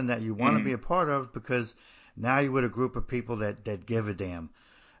something that you want to be Mm. a part of, because now you're with a group of people that give a damn.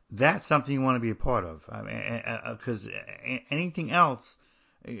 That's something you want to be a part of. I mean, because anything else,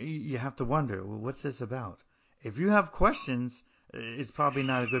 you have to wonder, well, what's this about? If you have questions, it's probably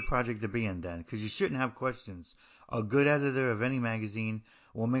not a good project to be in then, because you shouldn't have questions. A good editor of any magazine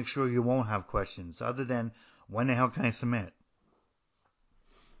will make sure you won't have questions, other than when the hell can I submit?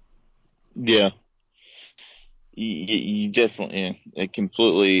 Yeah. You definitely, I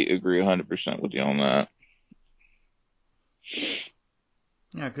completely agree 100% with you on that.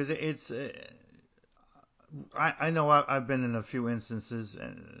 Yeah, because it's. I know I've been in a few instances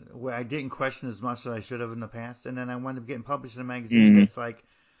where I didn't question as much as I should have in the past, and then I wound up getting published in a magazine Hmm. that's like,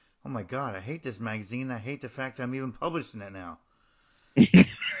 oh my god, I hate this magazine. I hate the fact I'm even publishing it now.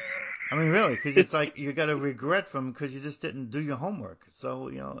 I mean, really, because it's like you got a regret from because you just didn't do your homework. So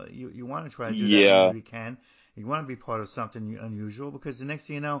you want to try to do that whenever Yeah. you can. You want to be part of something unusual, because the next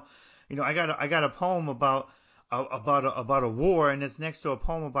thing I got a poem about a war, and it's next to a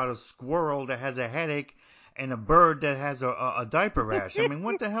poem about a squirrel that has a headache and a bird that has a diaper rash. I mean,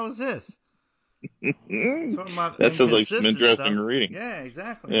 what the hell is this? Talking about That sounds like some inconsistent interesting stuff. reading. Yeah,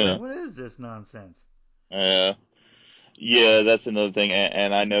 exactly. It's like, Yeah. what is this nonsense? Uh, yeah, that's another thing.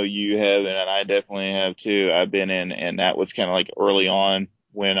 And I know you have, and I definitely have too. I've been in, and that was kind of like early on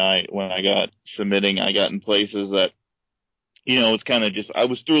when I got submitting, I got in places that, it's kind of just, I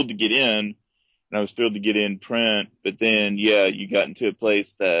was thrilled to get in, and I was thrilled to get in print, but then, yeah, you got into a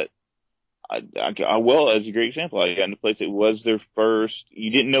place that well, as a great example, I got into a place that was their first,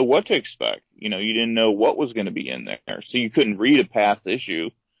 you didn't know what to expect. You didn't know what was going to be in there. So you couldn't read a past issue.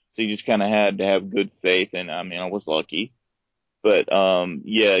 So you just kind of had to have good faith. And I mean, I was lucky, but,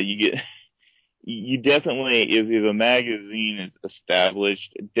 yeah, you definitely, if a magazine is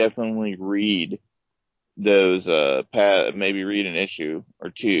established, definitely read those, maybe read an issue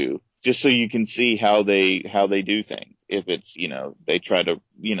or two, just so you can see how they do things. If it's, they try to,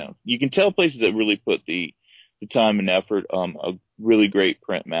 you can tell places that really put the time and effort. A really great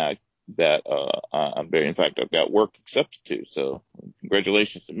print mag that, I'm very, in fact, I've got work accepted to. So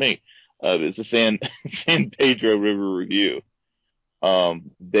congratulations to me. It's the San Pedro River Review.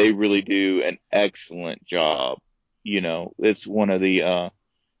 They really do an excellent job. It's one of the,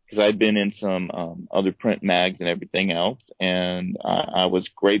 cause I'd been in some, other print mags and everything else, and I was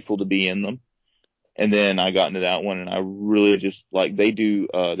grateful to be in them. And then I got into that one, and I really just like they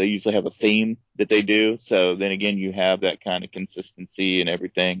usually have a theme that they do. So then again, you have that kind of consistency and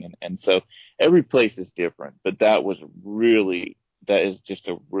everything. And so every place is different, but that is just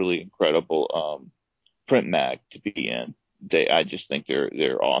a really incredible, print mag to be in. I just think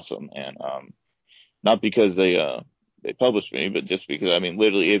they're awesome. And, not because they published me, but just because, I mean,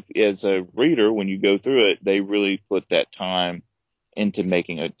 literally, if as a reader, when you go through it, they really put that time into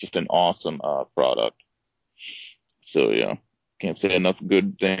making just an awesome product. So yeah, can't say enough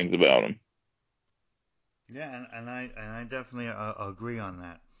good things about them. Yeah, and I definitely agree on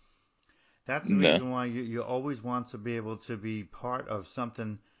that. That's the No, reason why you always want to be able to be part of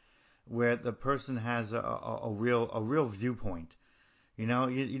something where the person has a real viewpoint. You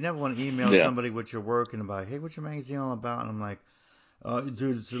never want to email yeah, somebody what you're working about. Hey, what's your magazine all about? And I'm like,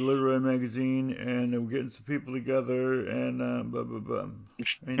 dude, it's a literary magazine, and we're getting some people together, and blah blah blah.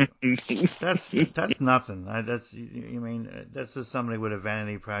 I mean, that's nothing. That's just somebody with a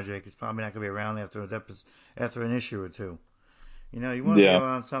vanity project. It's probably not gonna be around after an issue or two. You want to be yeah,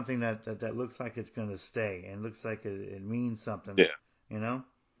 around something that looks like it's gonna stay and looks like it means something. yeah. You know,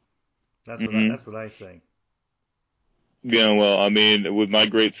 that's what I, hmm that's what I say. Yeah, well, I mean, with my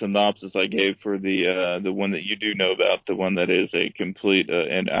great synopsis I gave for the one that you do know about, the one that is a complete,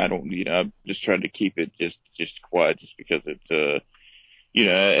 and I don't, I've just tried to keep it just quiet just because it's,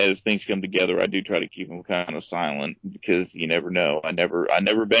 as things come together, I do try to keep them kind of silent because you never know. I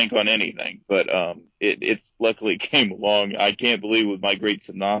never bank on anything, but, it's luckily came along. I can't believe with my great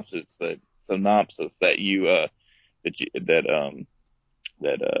synopsis that you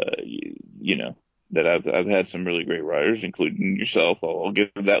know, that I've had some really great writers, including yourself. I'll give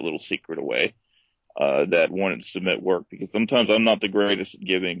that little secret away. That wanted to submit work because sometimes I'm not the greatest at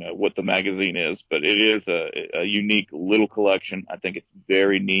giving what the magazine is, but it is a unique little collection. I think it's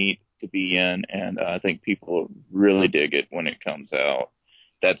very neat to be in, and I think people really dig it when it comes out.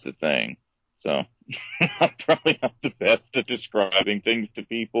 That's the thing. So I'm probably not the best at describing things to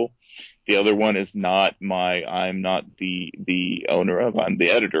people. The other one is I'm not the owner of, I'm the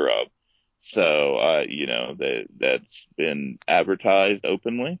editor of. So, that's been advertised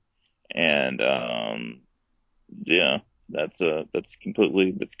openly. And, yeah, that's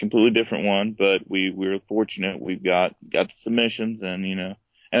completely different one, but we're fortunate. We've got the submissions and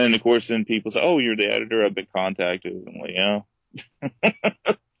then of course, then people say, oh, you're the editor. I've been contacted. I'm like, yeah.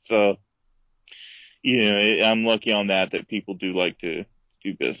 So, I'm lucky on that people do like to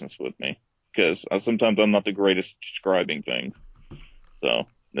do business with me because sometimes I'm not the greatest describing things. So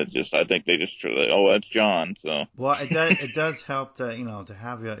I think they just try to, oh, that's John. So Well, it does help to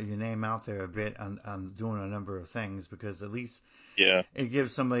have your name out there a bit on doing a number of things because at least yeah. it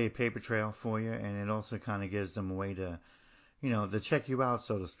gives somebody a paper trail for you, and it also kind of gives them a way to check you out,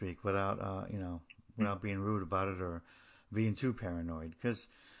 so to speak, without being rude about it or being too paranoid. Because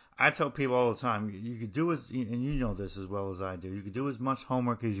I tell people all the time, you could do and you know this as well as I do, you could do as much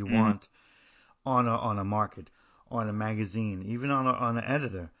homework as you Mm-hmm. want on a market, on a magazine, even on an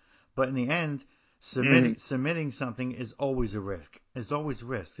editor, but in the end, Mm-hmm. submitting something is always a risk. It's always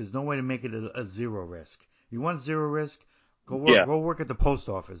risk. There's no way to make it a zero risk. You want zero risk? Yeah. Go work at the post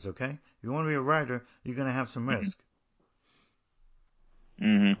office, okay? If you want to be a writer, you're gonna have some Mm-hmm. risk.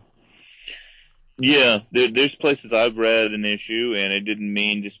 Mm-hmm. Yeah. There's places I've read an issue and it didn't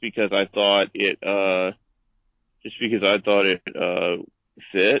mean just because I thought it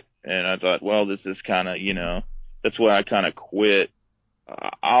fit, and I thought, well, this is kind of, that's why I kind of quit.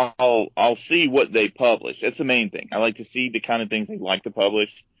 I'll see what they publish. That's the main thing. I like to see the kind of things they like to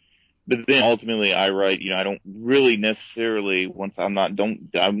publish. But then ultimately I write, I don't really necessarily, once I'm not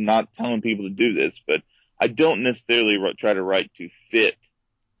telling people to do this, but I don't necessarily try to write to fit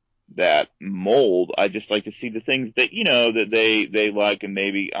that mold. I just like to see the things that, that they like, and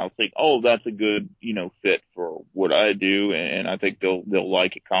maybe I'll think, oh, that's a good, fit for what I do. And I think they'll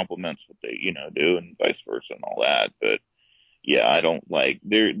like it, complements what they, do, and vice versa and all that. But yeah, I don't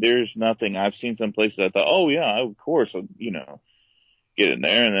there's nothing. I've seen some places I thought, oh yeah, of course, get in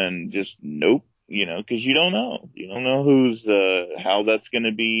there, and then just nope, cause you don't know how that's going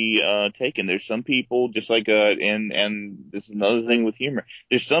to be, taken. There's some people just like, and this is another thing with humor.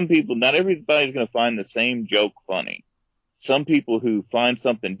 There's some people, not everybody's going to find the same joke funny. Some people who find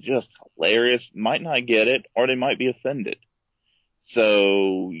something just hilarious might not get it, or they might be offended.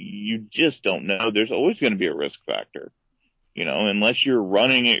 So you just don't know. There's always going to be a risk factor. unless you're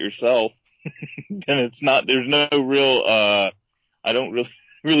running it yourself, then there's no real, I don't really,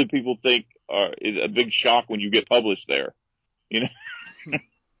 really people think is a big shock when you get published there, you know,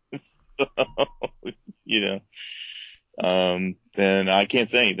 you know, then I can't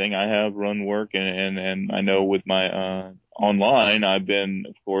say anything. I have run work and I know with my, online,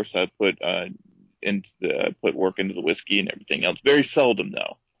 of course, I put work into the whiskey and everything else. Very seldom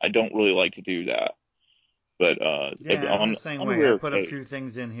though. I don't really like to do that. But Yeah, I'm the same on a way. I rare put a occasion. few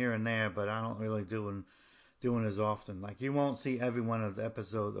things in here and there, but I don't really doing as often. Like you won't see every one of the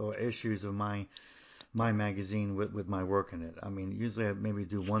episodes or issues of my magazine with my work in it. I mean, usually I maybe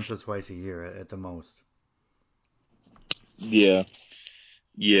do once or twice a year at the most. Yeah,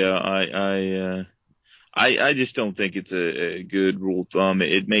 yeah. I just don't think it's a good rule of thumb.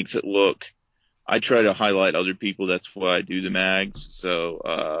 It makes it look. I try to highlight other people. That's why I do the mags.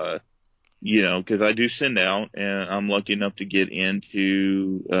 So, because I do send out, and I'm lucky enough to get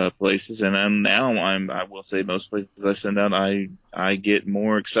into places, and I will say most places I send out, I get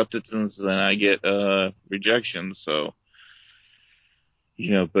more acceptances than I get rejections. So,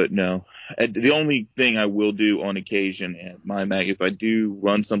 but no. The only thing I will do on occasion at my mag, if I do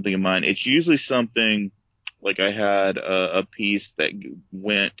run something of mine, it's usually something like I had a piece that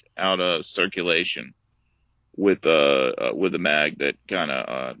went out of circulation with a mag that kind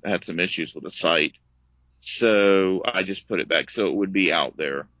of had some issues with the site. So I just put it back so it would be out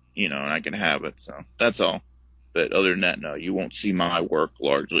there, and I can have it. So that's all. But other than that, no, you won't see my work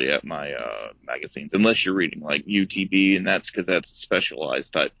largely at my magazines unless you're reading like UTB, and that's because that's a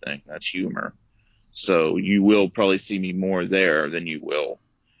specialized type thing. That's humor. So you will probably see me more there than you will,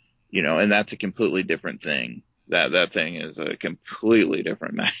 and that's a completely different thing. That thing is a completely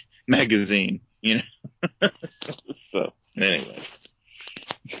different magazine. So anyway.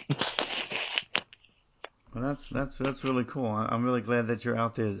 Well, that's really cool. I'm really glad that you're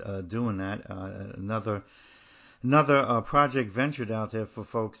out there doing that. Another project ventured out there for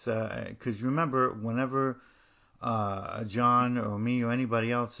folks. Because remember, whenever John or me or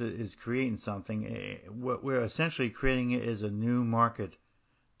anybody else is creating something, what we're essentially creating it is a new market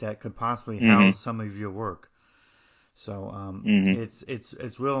that could possibly Mhm. house some of your work. So Mhm.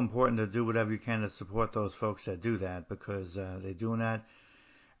 it's real important to do whatever you can to support those folks that do that because they're doing that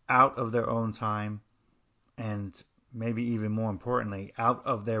out of their own time and maybe even more importantly, out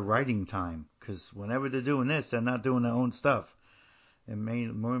of their writing time. Because whenever they're doing this, they're not doing their own stuff. They're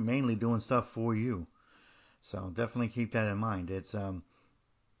mainly doing stuff for you. So definitely keep that in mind. It's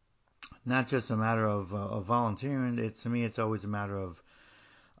not just a matter of volunteering. To me, it's always a matter of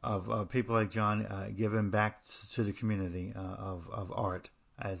people like John giving back to the community of art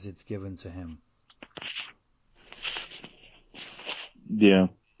as it's given to him. Yeah.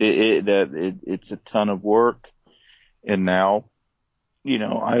 It's a ton of work, and now,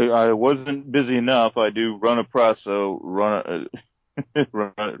 I wasn't busy enough. I do run a press, so run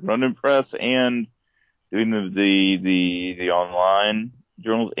a press and doing the online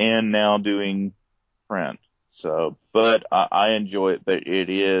journals and now doing print. So, but I enjoy it, but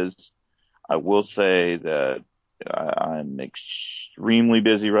I will say that I'm extremely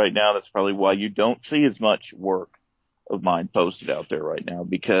busy right now. That's probably why you don't see as much work of mine posted out there right now,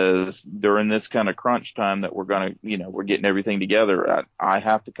 because during this kind of crunch time that we're getting everything together, I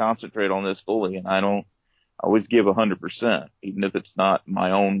have to concentrate on this fully, and I don't always give 100%, even if it's not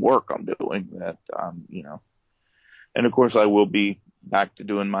my own work I'm doing that, and of course I will be back to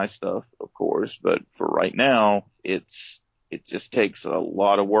doing my stuff, of course, but for right now, it just takes a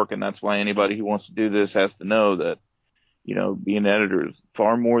lot of work, and that's why anybody who wants to do this has to know that, being an editor is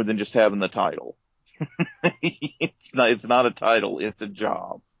far more than just having the title. It's not a title, it's a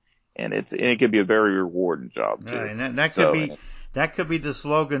job. And it can be a very rewarding job Right, too. and that could be the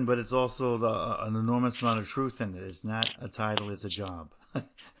slogan, but it's also an enormous amount of truth in it. It's not a title; it's a job. Yeah,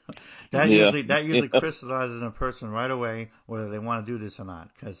 That yeah, usually crystallizes in a person right away whether they want to do this or not.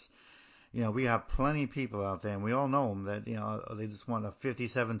 Because we have plenty of people out there, and we all know them that they just want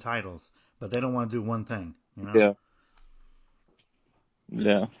 57 titles, but they don't want to do one thing. yeah,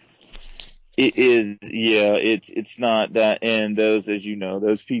 yeah. It is, yeah, it's not that, and those, as you know,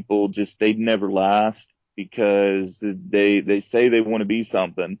 those people they never last because they say they want to be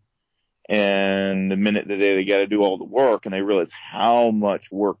something, and the minute that they got to do all the work and they realize how much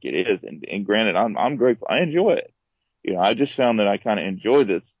work it is, and granted, I'm grateful, I enjoy it. I just found that I kind of enjoy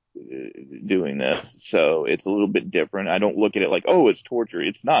doing this, so it's a little bit different. I don't look at it like, oh, it's torture.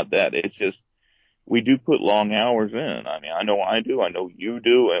 It's not that. It's just we do put long hours in. I mean, I know I do. I know you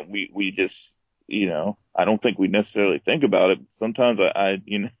do, and we just, I don't think we necessarily think about it. Sometimes I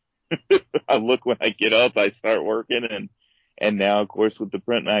I look when I get up, I start working, and And now, of course, with the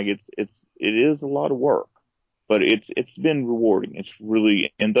print mag, it is a lot of work, but it's been rewarding. It's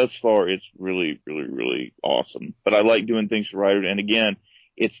really, and thus far, it's really, really, really awesome. But I like doing things for writers. And again,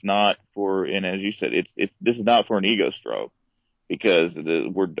 it's not for, and as you said, this is not for an ego stroke, because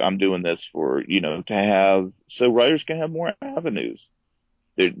I'm doing this for, to have, so writers can have more avenues.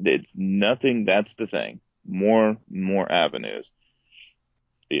 It's nothing. That's the thing. More avenues.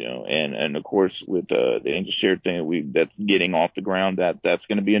 And of course with the Angel Share thing, that's getting off the ground. That's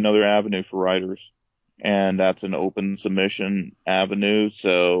going to be another avenue for writers, and that's an open submission avenue.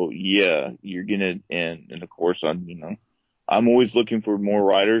 So yeah, you're gonna, and of course I'm always looking for more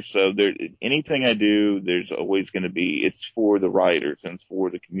writers. So anything I do, there's always going to be, it's for the writers and it's for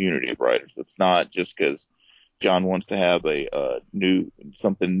the community of writers. It's not just because John wants to have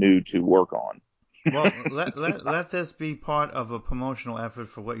something new to work on. Well, let this be part of a promotional effort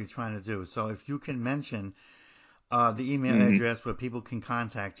for what you're trying to do. So if you can mention the email Mm-hmm. address where people can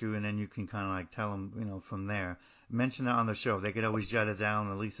contact you, and then you can kind of like tell them, from there. Mention that on the show. They could always jot it down.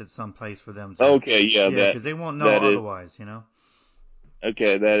 At least it's some place for them to. Okay, yeah, Yeah, because they won't know that is otherwise.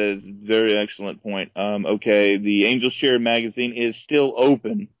 okay. That is a very excellent point. Okay, the Angel Share magazine is still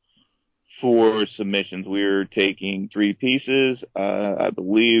open for submissions. We're taking 3 pieces, I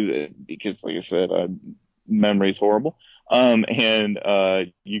believe, because like I said, memory's horrible. And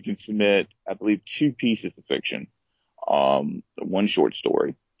you can submit, I believe, 2 pieces of fiction, 1 short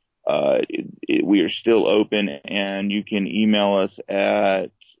story. We are still open, and you can email us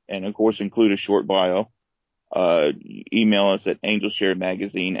and of course include a short bio. Email us at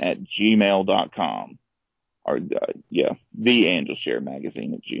angelsharemagazine@gmail.com, or the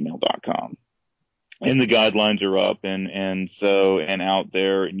angelsharemagazine@gmail.com. And the guidelines are up and out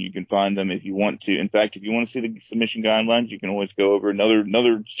there, and you can find them if you want to. In fact, if you want to see the submission guidelines, you can always go over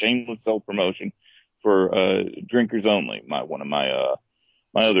another shameless self promotion for Drinkers Only, one of my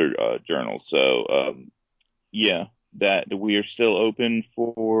other journals. So yeah, that we are still open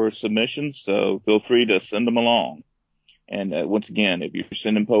for submissions, so feel free to send them along. And once again, if you're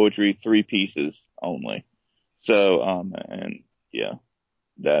sending poetry, 3 pieces only. So and yeah,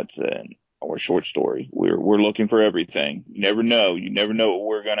 that's or short story. We're looking for everything. You never know. You never know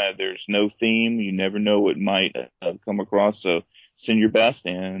what there's no theme. You never know what might come across. So send your best,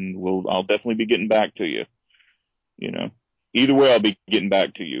 and I'll definitely be getting back to you. Either way, I'll be getting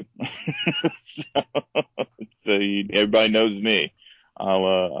back to you. So everybody knows me. I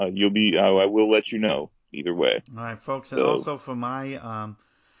will let you know either way. All right, folks, and So also for my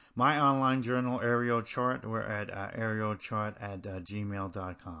online journal, Aerial Chart, we're at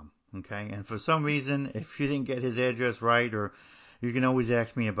aerialchart@gmail.com. Okay, and for some reason, if you didn't get his address right, or you can always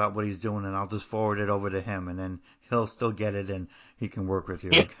ask me about what he's doing, and I'll just forward it over to him, and then he'll still get it, and he can work with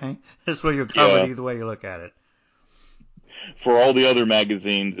you. Okay, this way you're covered yeah, either way you look at it. for all the other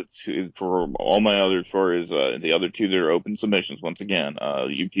magazines, it's for all my others, as far as the other 2 that are open submissions. Once again,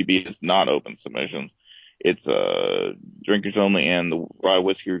 UTB is not open submissions. It's Drinkers Only and the Rye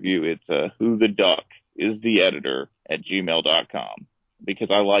Whiskey Review. It's Who the Duck is the Editor @gmail.com,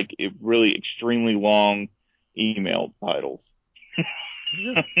 because I like it really extremely long email titles.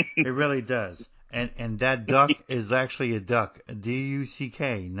 It really does. And that duck is actually a duck,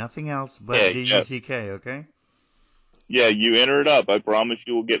 DUCK, nothing else but Yeah, yeah, DUCK. Okay. yeah. You enter it up. I promise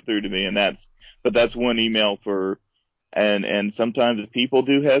you will get through to me, but that's one email for. And sometimes if people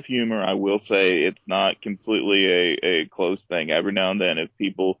do have humor, I will say it's not completely a close thing. Every now and then, if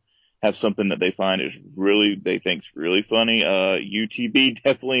people have something that they find they think's really funny, UTB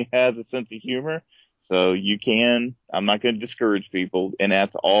definitely has a sense of humor. So I'm not going to discourage people. And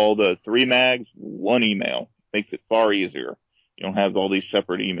that's all the 3 mags, 1 email. Makes it far easier. You don't have all these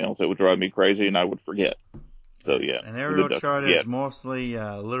separate emails. That would drive me crazy and I would forget. So Yes, yeah, an who the aerial duck? chart Yeah. is mostly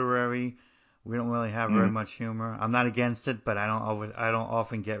literary. We don't really have very Mm. much humor. I'm not against it, but I don't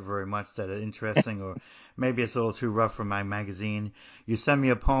often get very much that is interesting, or maybe it's a little too rough for my magazine. You send me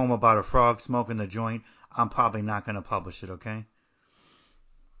a poem about a frog smoking a joint, I'm probably not going to publish it. Okay?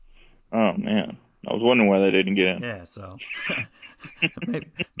 Oh man. I was wondering why they didn't get in. Yeah. So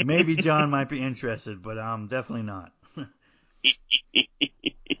maybe John might be interested, but I'm definitely not.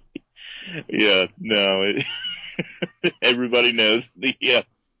 Yeah, no, everybody knows the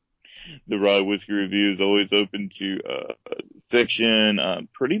Rye Whiskey Review is always open to fiction.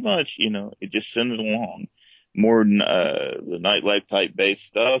 Pretty much, it just sends it along. More the nightlife type based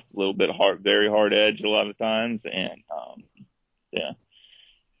stuff, a little bit very hard edge a lot of times, and yeah,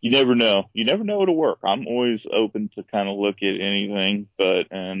 you never know. You never know it'll work. I'm always open to kind of look at anything,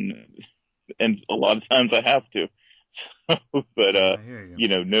 and a lot of times I have to. But I hear you.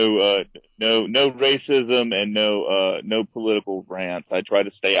 no racism and no political rants. I try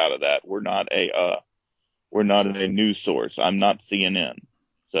to stay out of that. We're not a news source. I'm not CNN.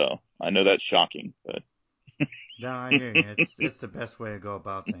 So I know that's shocking, but No, I hear you. It's the best way to go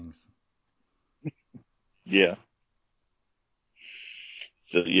about things. yeah.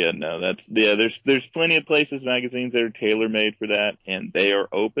 So yeah, no, that's yeah. There's plenty of places, magazines that are tailor made for that, and they are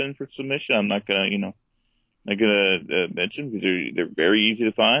open for submission. I'm not gonna not gonna mention because they're very easy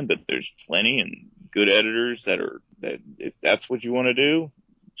to find, but there's plenty and good editors that if that's what you want to do,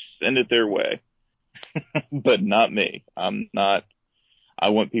 send it their way. But not me. I'm not. I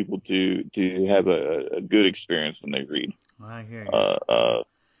want people to have a good experience when they read. I hear you. Uh, uh,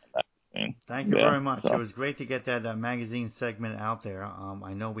 Thank you yeah. very much. It So. was great to get that magazine segment out there.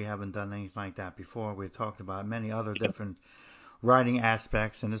 I know we haven't done anything like that before. We've talked about many other different writing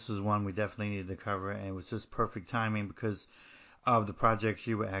aspects, and this is one we definitely needed to cover. And it was just perfect timing because of the projects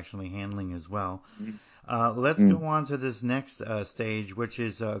you were actually handling as well. Let's Mm, go on to this next stage, which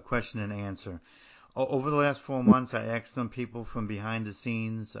is question and answer. Over the last 4 months, I asked some people from behind the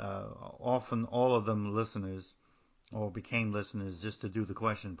scenes, often all of them listeners or became listeners, just to do the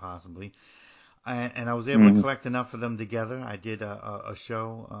question possibly. And I was able to mm, collect enough of them together. I did a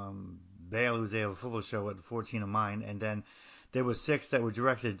show. Bailey was able to fill a show at 14 of mine, and then there were 6 that were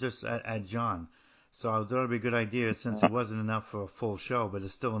directed just at John. So I thought it'd be a good idea since it wasn't enough for a full show, but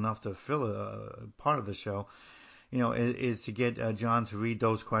it's still enough to fill a part of the show. Is to get John to read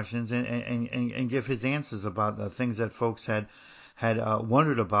those questions and give his answers about the things that folks had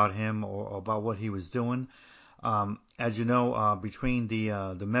wondered about him or about what he was doing. As you know, between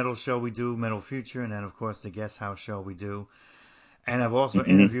the metal show we do, Metal Future, and then of course the guest house show we do, and I've also mm.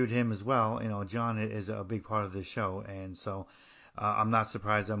 interviewed him as well. John is a big part of this show, and so I'm not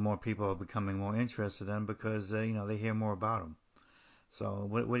surprised that more people are becoming more interested in him because they hear more about him. So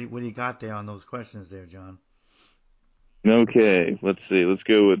what do you got there on those questions there, John? Okay, let's see. Let's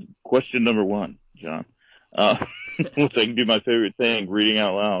go with question number one, John. Uh, once I can do my favorite thing, reading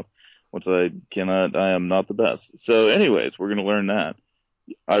out loud. Once I cannot, I am not the best. So, anyways, we're gonna learn that.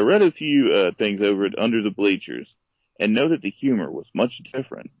 I read a few things over at Under the Bleachers and noted the humor was much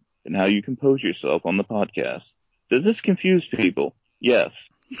different than how you compose yourself on the podcast. Does this confuse people? Yes.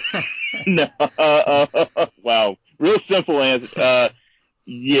 No. Wow. Real simple answer.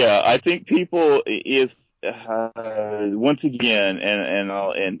 Yeah, I think people, if once again,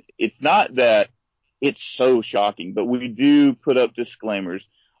 and it's not that it's so shocking, but we do put up disclaimers.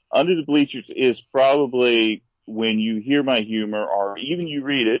 Under the Bleachers is probably when you hear my humor, or even you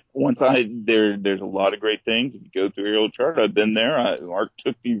read it. There's a lot of great things. If you go through Hero Chart, I've been there. Mark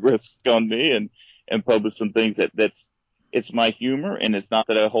took the risk on me and published some things it's my humor, and it's not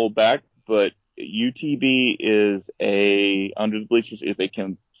that I hold back, but UTB is Under the Bleachers is a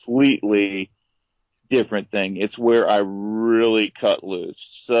completely different thing. It's where I really cut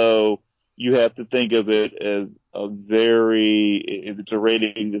loose. So you have to think of it as if it's a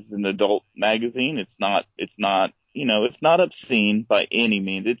rating, this is an adult magazine. It's not obscene by any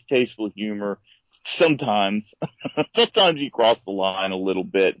means. It's tasteful humor. Sometimes, sometimes you cross the line a little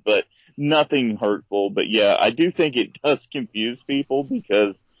bit, but nothing hurtful. But yeah, I do think it does confuse people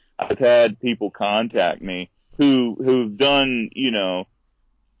because I've had people contact me who've done,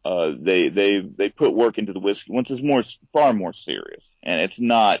 they put work into the whiskey once it's far more serious, and it's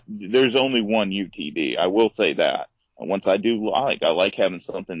not. There's only one UTB. I will say that. And once I like having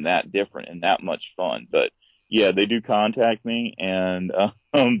something that different and that much fun. But yeah, they do contact me, and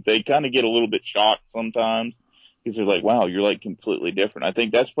they kind of get a little bit shocked sometimes because they're like, "Wow, you're like completely different." I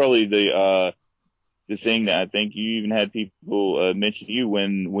think that's probably the thing that I think you even had people mention to you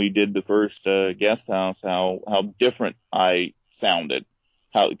when we did the first guest house, how different I sounded,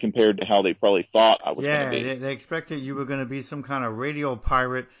 how compared to how they probably thought I was going to Yeah, be. they expected you were going to be some kind of radio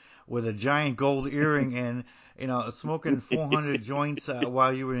pirate with a giant gold earring and smoking 400 joints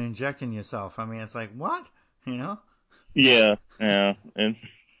while you were injecting yourself. I mean, it's like what, you know? Yeah, yeah, and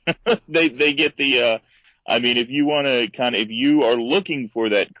they get the. I mean, if you want to if you are looking for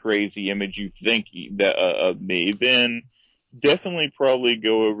that crazy image you think that of me, then definitely probably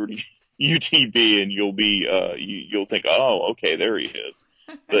go over to UTB and you'll think, oh, okay, there he is.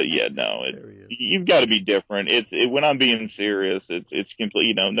 But yeah, no, There he is. you've got to be different. When I'm being serious, it's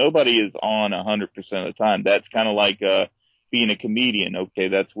complete. Nobody is on 100% of the time. That's kind of like being a comedian. Okay,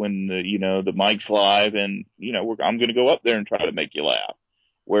 that's when the mic's live, and I'm going to go up there and try to make you laugh.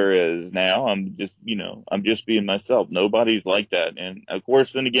 Whereas now I'm just being myself. Nobody's like that, and of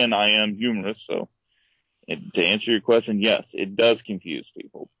course, then again, I am humorous, so to answer your question, yes, it does confuse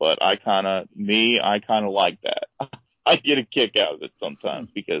people, but I kind of like that. I get a kick out of it sometimes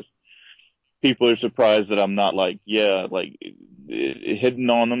because people are surprised that I'm not like, hitting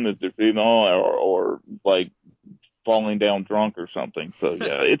on them if they're female or like falling down drunk or something. So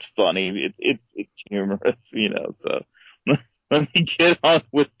yeah, it's funny. It's humorous, so let me get on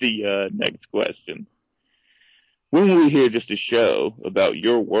with the next question. When will we hear just a show about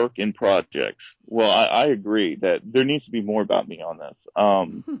your work and projects? Well, I agree that there needs to be more about me on this.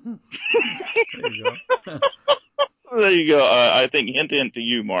 There you go. There you go. I think hint to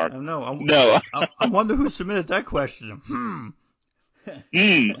you, Mark. No. I wonder who submitted that question.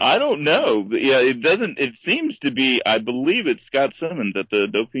 I don't know. But yeah, it seems to be, I believe it's Scott Simmons at the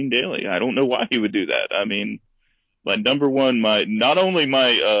Doping Daily. I don't know why he would do that. I mean, my number one, not only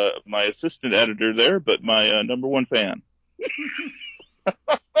my assistant editor there, but my number one fan.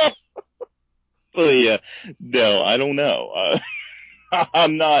 So yeah, no, I don't know.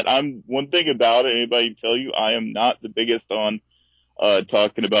 I'm one thing about it. Anybody tell you I am not the biggest on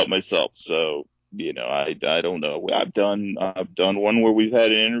talking about myself. So I don't know. I've done one where we've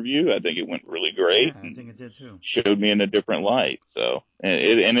had an interview. I think it went really great. Yeah, I think it did too. Showed me in a different light. So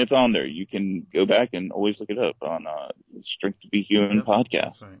and it's on there. You can go back and always look it up on Strength to Be Human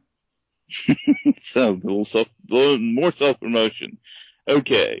podcast. That's right. So a little more self promotion.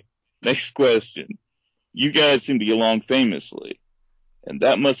 Okay, next question. You guys seem to get along famously, and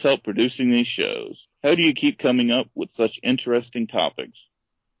that must help producing these shows. How do you keep coming up with such interesting topics?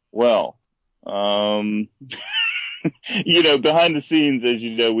 Well, behind the scenes, as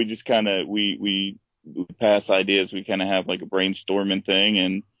you know, we just kind of we pass ideas. We kind of have like a brainstorming thing,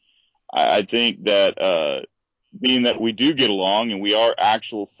 and I think that being that we do get along and we are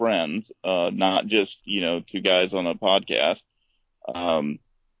actual friends, not just, two guys on a podcast,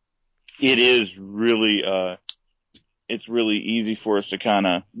 it is really, it's really easy for us to kind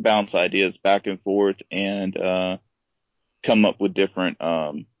of bounce ideas back and forth and, come up with different,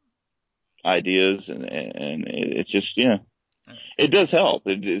 ideas and it's just, it does help.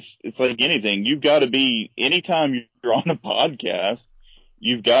 It's like anything. You've got to be, anytime you're on a podcast,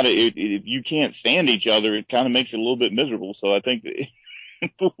 you've got to, if you can't stand each other, it kind of makes it a little bit miserable. So I think that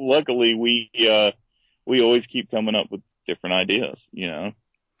luckily we always keep coming up with different ideas, Well,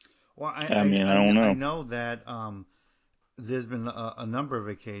 I don't know. I know that there's been a number of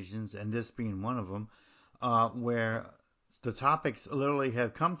occasions, and this being one of them, where the topics literally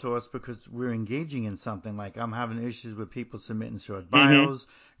have come to us because we're engaging in something. Like I'm having issues with people submitting short bios.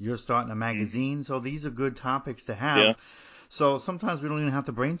 You're starting a magazine, so these are good topics to have. Yeah. So sometimes we don't even have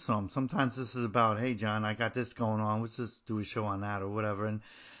to brainstorm. Sometimes this is about, hey, John, I got this going on. Let's just do a show on that or whatever. And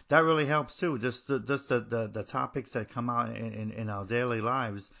that really helps too. Just the topics that come out in our daily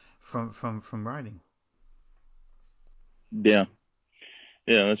lives from writing. Yeah.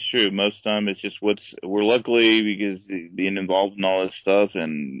 Yeah, that's true. Most of the time it's just we're luckily because being involved in all this stuff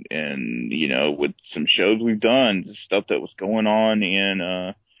and, with some shows we've done, the stuff that was going on in,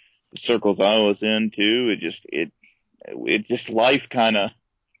 the circles I was in too, it just life kind of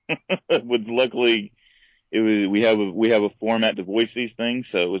would luckily we have a format to voice these things,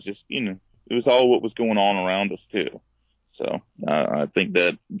 so it was just it was all what was going on around us too. So I think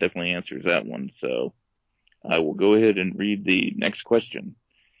that definitely answers that one. So I will go ahead and read the next question.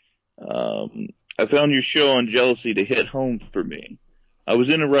 I found your show on jealousy to hit home for me. I was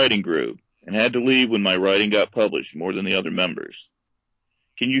in a writing group and had to leave when my writing got published more than the other members.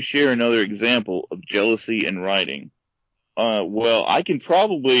 Can you share another example of jealousy in writing? Well, I can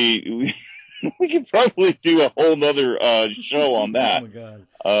probably, we could probably do a whole nother, show on that.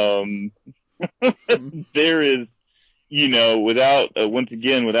 Oh my God. There is, without, once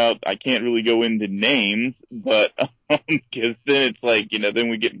again, I can't really go into names, but, cause then it's like, then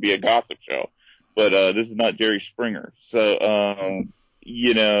we get to be a gossip show. But, this is not Jerry Springer. So,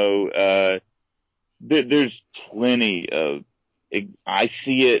 there's plenty of, I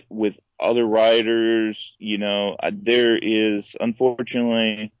see it with other writers, there is,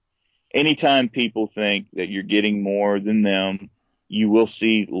 unfortunately, anytime people think that you're getting more than them, you will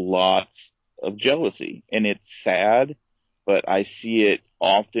see lots of jealousy. And it's sad, but I see it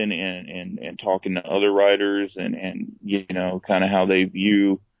often in talking to other writers and kind of how they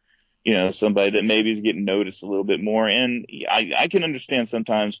view, somebody that maybe is getting noticed a little bit more. And I can understand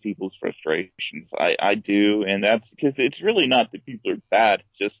sometimes people's frustrations. I do. And that's because it's really not that people are bad.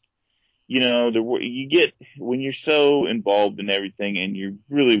 It's just, you get, when you're so involved in everything and you're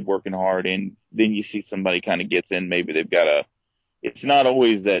really working hard and then you see somebody kind of gets in, maybe they've got it's not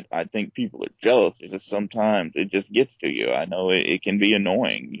always that I think people are jealous. It's just sometimes it just gets to you. I know it can be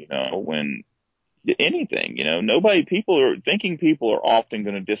annoying, when anything, people are often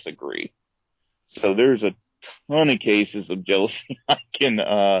going to disagree. So there's a ton of cases of jealousy I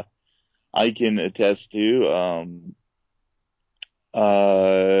can attest to.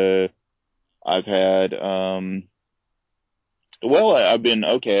 I've had, I've been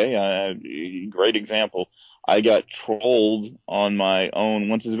okay. Great example. I got trolled on my own.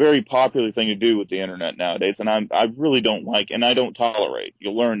 Once it's a very popular thing to do with the internet nowadays, and I really don't like, and I don't tolerate.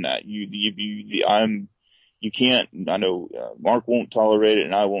 You'll learn that. You can't. I know Mark won't tolerate it,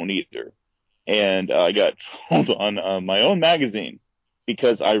 and I won't either. And I got trolled on my own magazine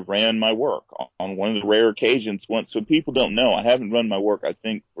because I ran my work on one of the rare occasions. Once, so people don't know, I haven't run my work. I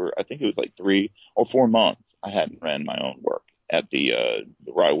think it was like 3 or 4 months. I hadn't ran my own work at the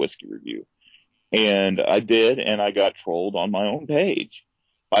Rye Whiskey Review. And I did, and I got trolled on my own page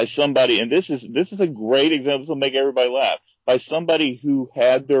by somebody. And this is a great example. This will make everybody laugh. By somebody who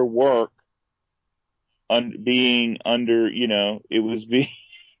had their work being under, it was being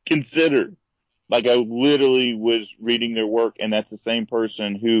considered. Like I literally was reading their work, and that's the same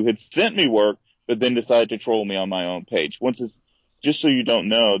person who had sent me work, but then decided to troll me on my own page. Just so you don't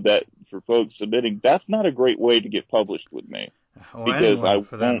know that for folks submitting, that's not a great way to get published with me, because I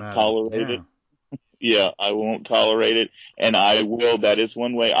won't tolerate it. Yeah, I won't tolerate it, and that is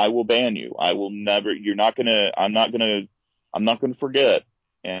one way I will ban you. I'm not gonna forget.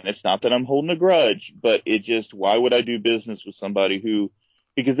 And it's not that I'm holding a grudge, but why would I do business with somebody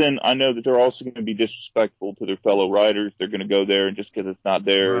because then I know that they're also going to be disrespectful to their fellow writers. They're going to go there, and just because it's not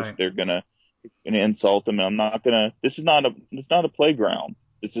theirs, right, they're going to insult them. And I'm not going to, it's not a playground.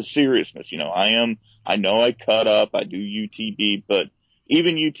 It's a seriousness. I know I cut up, I do UTB, but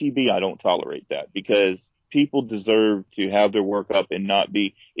even UTB, I don't tolerate that, because people deserve to have their work up and not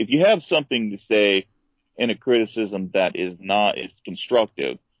be, if you have something to say in a criticism that is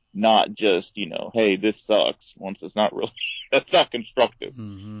constructive, not just, hey, this sucks, once it's not really, that's not constructive.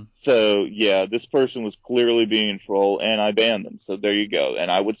 Mm-hmm. So yeah, this person was clearly being a troll, and I banned them. So there you go.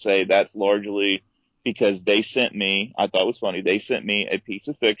 And I would say that's largely because they sent me, I thought it was funny, they sent me a piece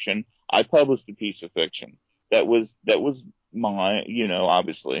of fiction. I published a piece of fiction that was my,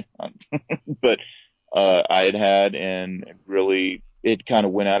 obviously, but, I had, and really, it kind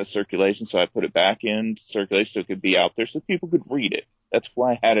of went out of circulation. So I put it back in circulation so it could be out there so people could read it. That's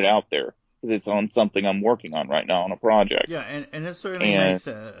why I had it out there, because it's on something I'm working on right now on a project. Yeah, and it certainly makes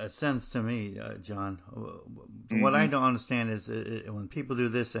a sense to me, John. What I don't understand is when people do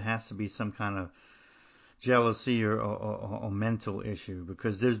this, it has to be some kind of jealousy or mental issue,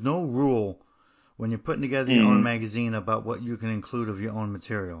 because there's no rule when you're putting together your own magazine about what you can include of your own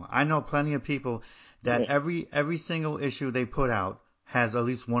material. I know plenty of people that every single issue they put out has at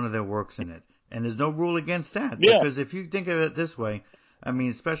least one of their works in it, and there's no rule against that. Yeah. Because if you think of it this way, I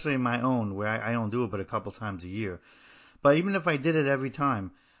mean, especially in my own, where I don't do it but a couple times a year, but even if I did it every time,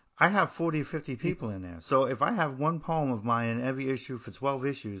 I have 40 or 50 people in there. So if I have one poem of mine in every issue for 12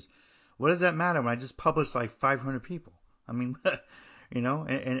 issues, what does that matter when I just publish like 500 people? I mean, in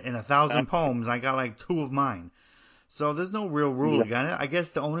 1,000 poems, I got like 2 of mine. So there's no real rule against it. I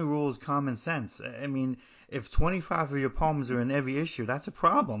guess the only rule is common sense. I mean, if 25 of your poems are in every issue, that's a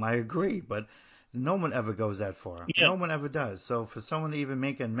problem. I agree, but no one ever goes that far. Yeah. No one ever does. So for someone to even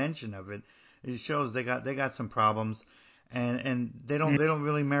make a mention of it, it shows they got some problems, and they don't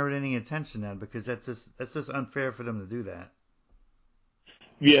really merit any attention then, because that's just unfair for them to do that.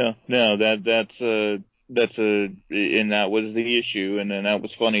 Yeah, no, and that was the issue. And then that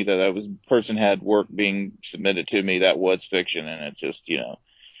was funny that person had work being submitted to me that was fiction, and it just,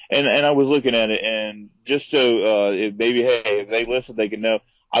 and I was looking at it, and just so, if maybe, hey, if they listen, they can know,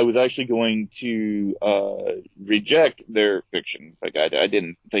 I was actually going to, reject their fiction. Like I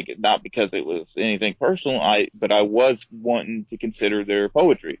didn't think it, not because it was anything personal, but I was wanting to consider their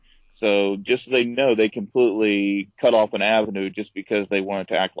poetry. So just so they know, they completely cut off an avenue just because they wanted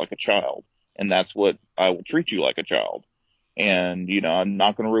to act like a child. And that's what I will treat you like a child. And, I'm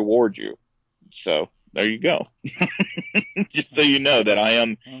not going to reward you. So there you go. Just so you know that I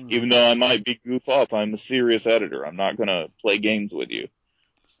am, even though I might be goof off, I'm a serious editor. I'm not going to play games with you.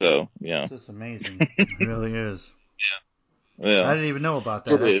 So, yeah. It's just amazing. It really is. Yeah. I didn't even know about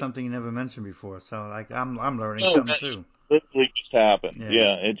that. That's something you never mentioned before. So like I'm learning something too. Literally just happened.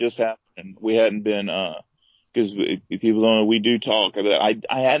 Yeah, it just happened. We hadn't been because people don't know, we do talk. I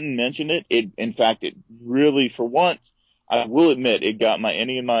hadn't mentioned it. In fact, it really, for once, I will admit, it got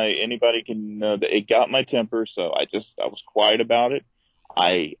anybody can know that it got my temper. So I was quiet about it.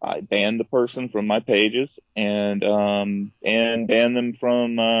 I banned the person from my pages, and banned them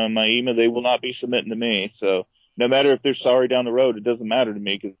from my email. They will not be submitting to me. So no matter if they're sorry down the road, it doesn't matter to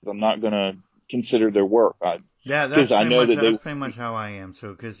me, because I'm not gonna consider their work. Yeah, Because I know that that's they. pretty much how I am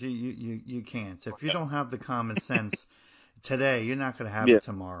too. Because you can't. If you don't have the common sense today, you're not going to have Yeah. it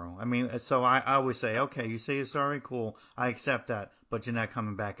tomorrow. I mean, so I always say, okay, you say you're sorry, cool, I accept that, but you're not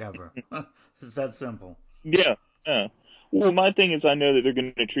coming back ever. It's that simple. Yeah. Yeah. Well, my thing is, I know that they're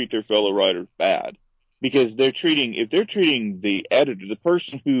going to treat their fellow writers bad because if they're treating the editor, the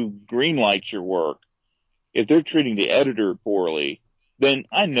person who greenlights your work, if they're treating the editor poorly, then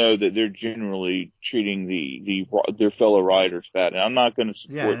I know that they're generally treating their fellow writers bad, and I'm not going to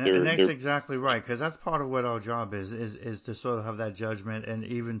Yeah, support and that's their. exactly right, because that's part of what our job is to sort of have that judgment and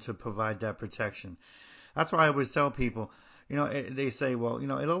even to provide that protection. That's why I always tell people, they say, well,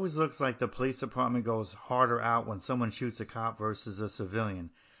 it always looks like the police department goes harder out when someone shoots a cop versus a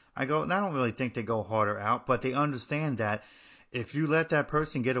civilian. I go, and I don't really think they go harder out, but they understand that if you let that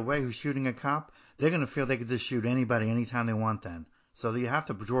person get away who's shooting a cop, they're going to feel they can just shoot anybody anytime they want then. So you have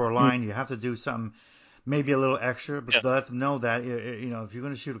to draw a line. You have to do something maybe a little extra, but let them know that, if you're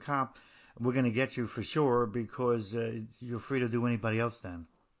going to shoot a cop, we're going to get you for sure because you're free to do anybody else then.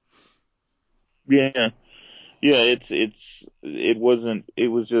 Yeah, yeah. It wasn't. It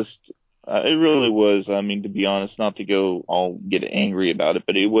was just. It really was. I mean, to be honest, not to go all get angry about it,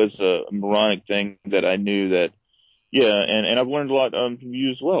 but it was a moronic thing that I knew that. Yeah, and I've learned a lot from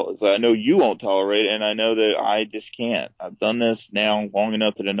you as well. Is I know you won't tolerate it, and I know that I just can't. I've done this now long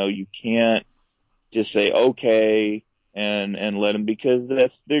enough that I know you can't just say okay and let them, because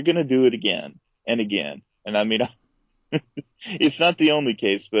they're gonna do it again and again. And I mean, it's not the only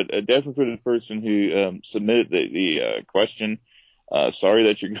case, but definitely for the person who submitted the question. Sorry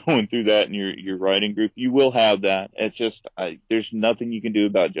that you're going through that in your writing group. You will have that. It's just there's nothing you can do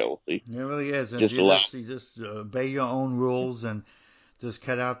about jealousy. It really is, and Just allow. you just obey your own rules and just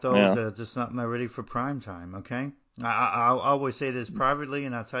cut out those Yeah. that are just not ready for prime time. Okay, I'll always say this privately,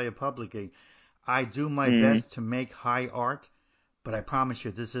 and I'll tell you publicly. I do my Mm-hmm. best to make high art, but I promise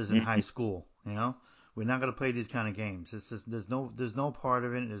you, this isn't high Mm-hmm. school. We're not going to play these kind of games. There's no part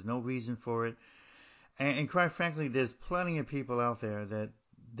of it. There's no reason for it. And quite frankly, there's plenty of people out there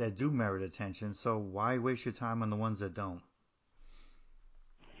that do merit attention. So why waste your time on the ones that don't?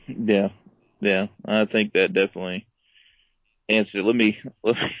 Yeah. Yeah. I think that definitely answered. Let me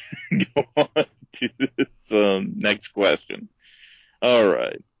go on to this next question. All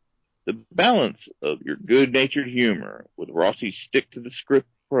right. The balance of your good-natured humor with Rossi's stick-to-the-script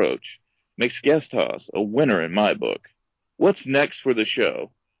approach makes Guest House a winner in my book. What's next for the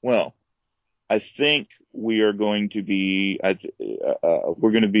show? Well, I think we are going to be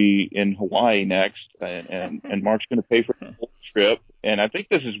we're going to be in Hawaii next, and Mark's going to pay for the whole trip. And I think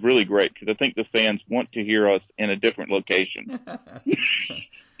this is really great because I think the fans want to hear us in a different location.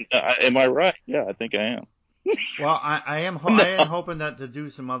 Am I right? Yeah, I think I am. Well, No. I am hoping that to do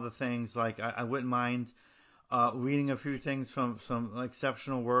some other things. Like I wouldn't mind reading a few things from some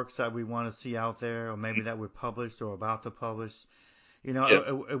exceptional works that we want to see out there, or maybe that we're published or about to publish. Yeah.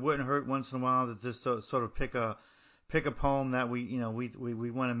 It wouldn't hurt once in a while to just sort of pick a poem that we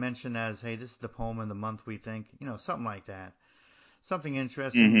want to mention as, hey, this is the poem of the month. We think, something like that, something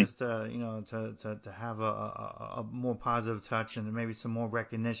interesting, Hmm. just to have a more positive touch and maybe some more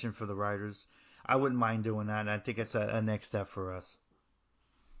recognition for the writers. I wouldn't mind doing that. I think it's a next step for us.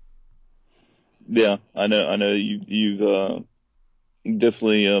 Yeah, I know. I know you've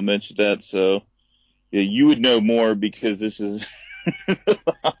definitely mentioned that. So yeah, you would know more because this is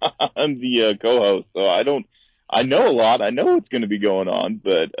I'm the co-host, so I don't. I know a lot. I know what's going to be going on,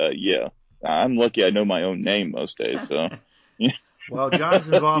 but yeah, I'm lucky. I know my own name most days. So yeah, Well, John's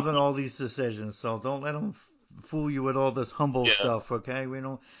involved in all these decisions, so don't let him fool you with all this humble yeah, stuff. Okay, we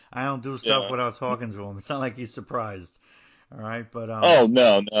don't. I don't do stuff yeah. without talking to him. It's not like he's surprised. All right, but Oh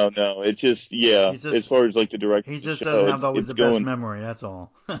no, no, no. It's just yeah. he's As just far as like the direction he of the just doesn't show, have always it's the best going. memory. That's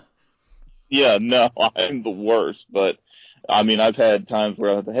all. Yeah, no, I'm the worst. But I mean, I've had times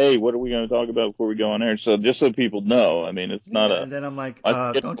where I thought, hey, what are we going to talk about before we go on air? So just so people know, I mean, it's not Yeah, a. and then I'm like, I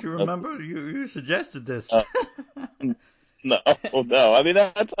forget. don't you remember? You suggested this. Uh, no, no. I mean,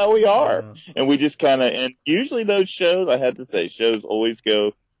 that's how we are, Yeah. and we just kind of. And usually those shows, I have to say, shows always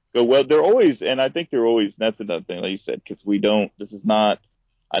go well. They're always, and I think they're always. That's another thing, like you said, because we don't. This is not.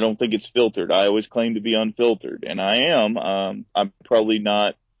 I don't think it's filtered. I always claim to be unfiltered, and I am. I'm probably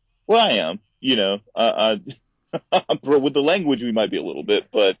not. Well, I am. With the language, we might be a little bit,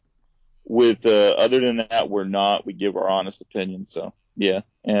 but with other than that, we're not. We give our honest opinion. So yeah,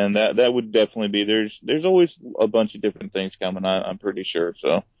 and that would definitely be. There's always a bunch of different things coming. I'm pretty sure.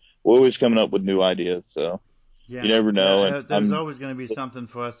 So we're always coming up with new ideas. So you Yeah, never yeah. know. And There's always going to be something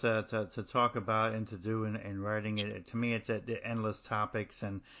for us to talk about and to do in writing. To me, it's the endless topics,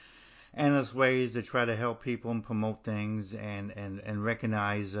 and endless ways to try to help people and promote things and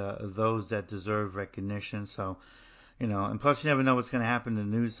recognize those that deserve recognition. So, and plus you never know what's going to happen in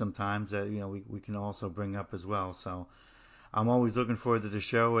the news sometimes that, we can also bring up as well. So I'm always looking forward to the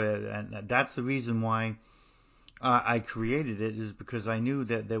show, and that's the reason why I created it, is because I knew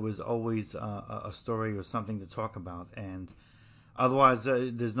that there was always a story or something to talk about, and otherwise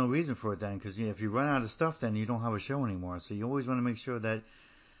there's no reason for it then, because if you run out of stuff, then you don't have a show anymore. So you always want to make sure that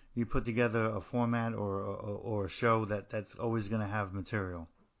you put together a format or a show that's always going to have material.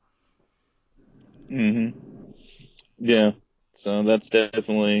 Mhm. Yeah. So that's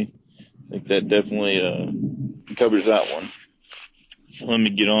definitely, I think that definitely covers that one. So let me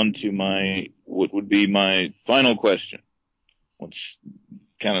get on to what would be my final question, which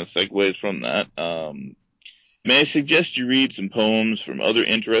kind of segues from that. May I suggest you read some poems from other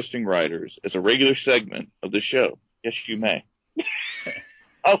interesting writers as a regular segment of the show? Yes, you may.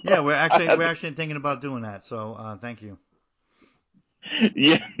 Yeah, we're I actually have we're actually thinking about doing that. So thank you.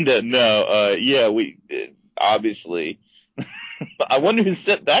 Yeah, no, yeah, we obviously. I wonder who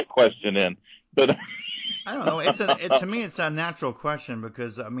sent that question in, but I don't know. To me it's a natural question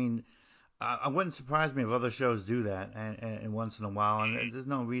because I mean I wouldn't surprise me if other shows do that and once in a while, and there's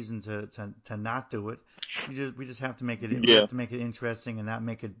no reason to not do it. We just have to make it we yeah, have to make it interesting and not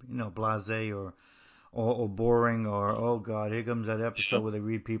make it blasé or boring or oh god, here comes that yeah, episode where they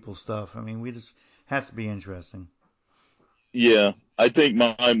read people's stuff. I mean, we just has to be interesting. yeah. I think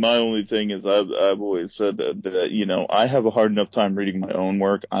my only thing is I've always said that I have a hard enough time reading my own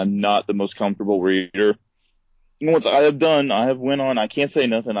work. I'm not the most comfortable reader. Once I have went on. I can't say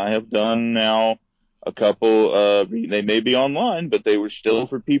nothing. I have done now a couple. They may be online, but they were still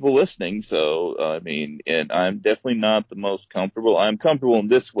for people listening. So I mean, and I'm definitely not the most comfortable. I'm comfortable in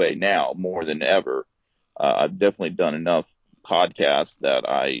this way now more than ever. I've definitely done enough podcasts that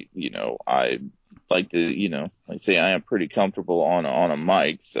I like to, like say I am pretty comfortable on a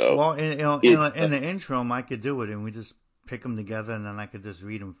mic. So Well, it's in the intro, I could do it, and we just pick them together, and then I could just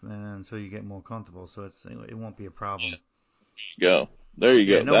read them until you get more comfortable. So it won't be a problem. go. There you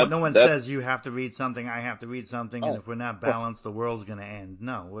Yeah, go. no one That says you have to read something, I have to read something, and oh, if we're not well, balanced, the world's gonna end.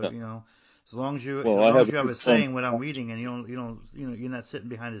 No, as long as you well, as I long have as a you have good a say friend. in what I'm reading, and you're not sitting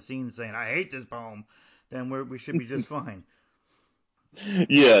behind the scenes saying I hate this poem, then we should be just fine.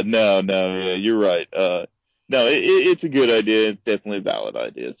 Yeah, no, yeah, you're right. No, it's a good idea. It's definitely a valid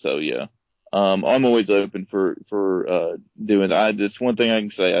idea. So yeah, I'm always open for doing that. That's one thing I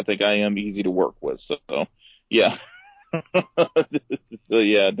can say. I think I am easy to work with. So yeah, so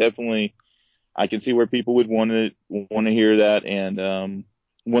yeah, definitely. I can see where people would want to hear that. And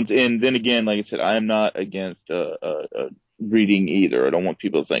and then again, like I said, I am not against reading either. I don't want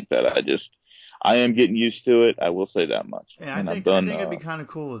people to think that. I am getting used to it. I will say that much. Yeah, I And I've think I done think it'd be kind of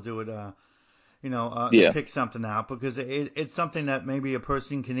cool to do it. To yeah. pick something out because it's something that maybe a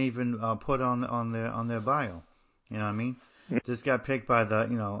person can even put on their bio. You know what I mean? This got picked by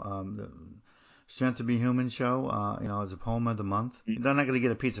the Strength to Be Human show. As a poem of the month. They're not going to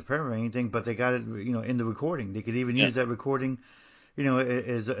get a piece of paper or anything, but they got it. In the recording, they could even Yeah. use that recording.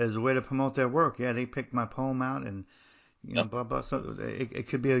 As a way to promote their work. Yeah, they picked my poem out and Yeah. blah blah. So it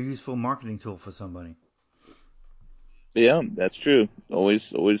could be a useful marketing tool for somebody. Yeah, that's true. Always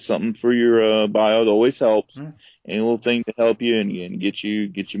something for your bio. It always helps. Yeah. Any little thing to help you and get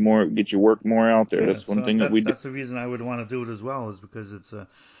your work more out there. Yeah, That's one so thing that we do. that's the reason I would want to do it as well, is because it's a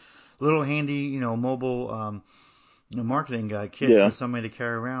little handy, mobile marketing kit for Yeah. somebody to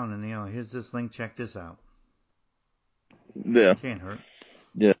carry around. And here's this link. Check this out. Yeah. Can't hurt.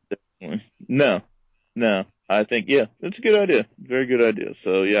 Yeah. Definitely. No. No. I think yeah, that's a good idea. Very good idea.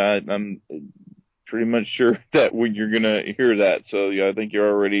 So yeah, I'm pretty much sure that when you're gonna hear that. So yeah, I think you're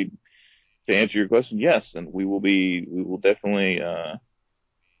already to answer your question. Yes, and we will definitely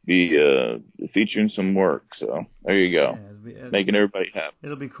be featuring some work. So there you Yeah, go, making everybody happy.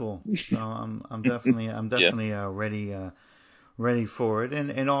 it'll be cool. So I'm Yeah. definitely ready for it,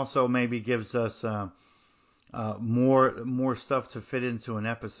 and also maybe gives us more stuff to fit into an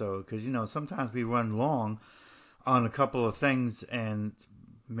episode because sometimes we run long on a couple of things and.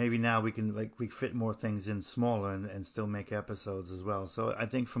 Maybe now we fit more things in smaller and still make episodes as well. So I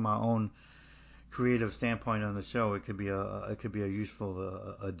think from our own creative standpoint on the show, it could be a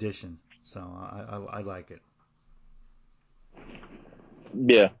useful addition. So I like it.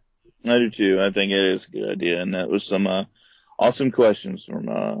 Yeah, I do too. I think it is a good idea, and that was some awesome questions from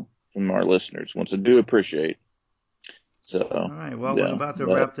our listeners, which I do appreciate. All So right. Well, we're yeah, about to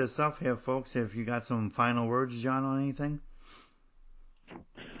but wrap this up here, folks. If you got some final words, John, on anything?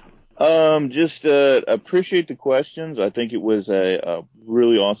 just appreciate the questions. I think it was a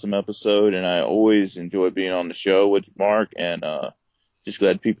really awesome episode, and I always enjoy being on the show with Mark, and just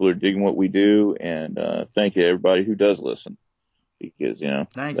glad people are digging what we do, and thank you to everybody who does listen, because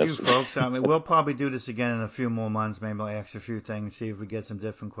Thank you, that's folks. I mean, we'll probably do this again in a few more months. Maybe I'll ask a few things, see if we get some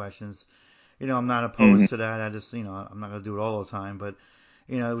different questions. I'm not hmm opposed to that. I just, I'm not going to do it all the time, but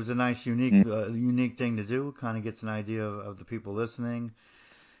it was a nice, unique thing to do. Kind of gets an idea of the people listening.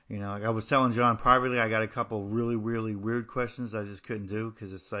 Like I was telling John privately, I got a couple really, really weird questions I just couldn't do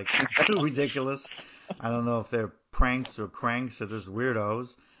because it's like too ridiculous. I don't know if they're pranks or cranks or just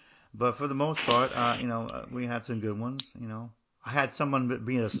weirdos. But for the most part, we had some good ones. I had someone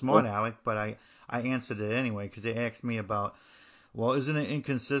being a smart aleck, but I answered it anyway because they asked me about, well, isn't it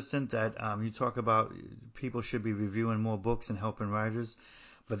inconsistent that you talk about people should be reviewing more books and helping writers,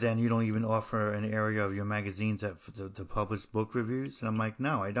 but then you don't even offer an area of your magazines to publish book reviews? And I'm like,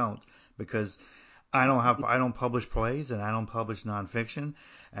 no, I don't, because I don't publish plays and I don't publish nonfiction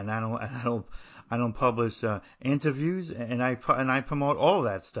and I don't publish interviews and I promote all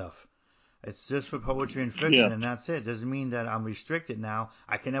that stuff. It's just for poetry and yeah. fiction, and that's it. Doesn't mean that I'm restricted now.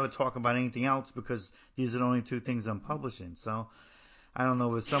 I can never talk about anything else because these are the only two things I'm publishing. So I don't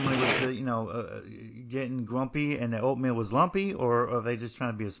know if somebody was, getting grumpy and the oatmeal was lumpy, or are they just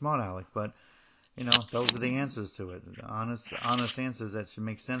trying to be a smart aleck? But those are the answers to it. Honest answers that should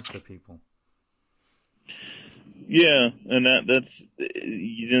make sense to people. Yeah, and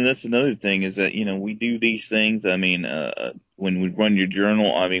that's another thing is that we do these things. I mean, when we run your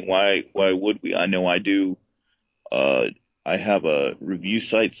journal, I mean, why would we? I know I do. Uh, I have a review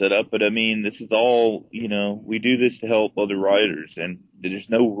site set up, but I mean, this is all we do this to help other writers, and there's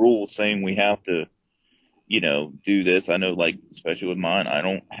no rule saying we have to do this. I know, like, especially with mine, I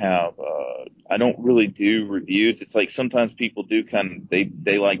don't really do reviews. It's like sometimes people do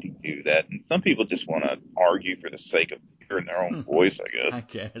they like to do that. And some people just want to argue for the sake of hearing their own voice, I guess. I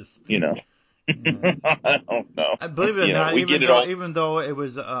guess. You know, Yeah. I don't know. I believe it or not, We get it all. even though it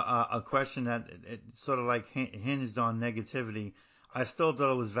was a question that it sort of like hinged on negativity, I still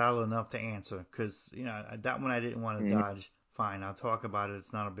thought it was valid enough to answer because that one I didn't want to Mhm. dodge. Fine, I'll talk about it.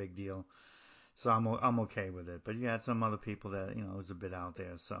 It's not a big deal, so I'm okay with it. But you had some other people that it was a bit out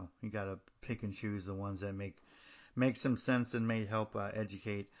there, so you got to pick and choose the ones that make some sense and may help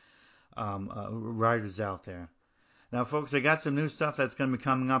educate writers out there. Now, folks, I got some new stuff that's going to be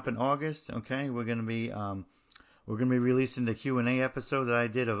coming up in August. Okay, we're going to be releasing the Q&A episode that I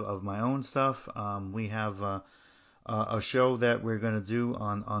did of my own stuff. We have a show that we're going to do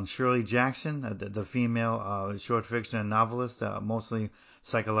on Shirley Jackson, the female short fiction and novelist, mostly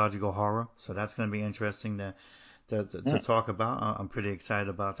psychological horror. So that's going to be interesting to Yeah. talk about. I'm pretty excited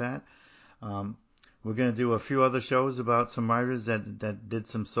about that. Um, we're going to do a few other shows about some writers that did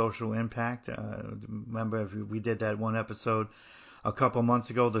some social impact. Remember, if we did that one episode a couple months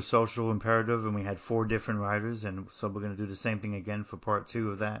ago, The Social Imperative, and we had 4 different writers, and so we're going to do the same thing again for part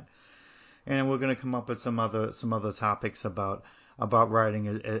 2 of that. And we're going to come up with some other topics about writing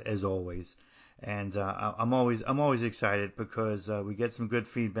as always. And I'm always excited because we get some good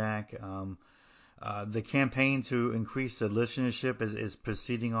feedback. The campaign to increase the listenership is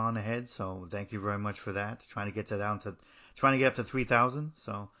proceeding on ahead, so thank you very much for that. Trying to get up to 3,000.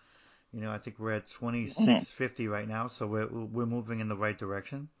 So I think we're at Mhm. 2650 right now, so we're moving in the right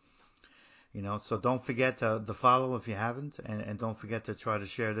direction. So don't forget to follow if you haven't, and don't forget to try to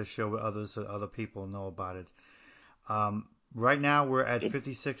share this show with others so other people know about it. Right now we're at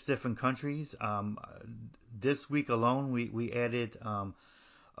 56 different countries. This week alone we added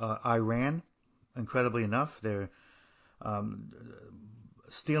Iran. Incredibly enough, they're um,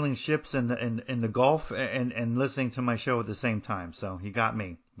 stealing ships in the Gulf and listening to my show at the same time. So you got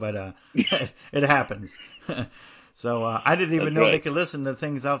me, but it happens. So I didn't even That's know they right. could listen to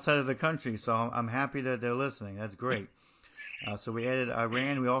things outside of the country. So I'm happy that they're listening. That's great. So we added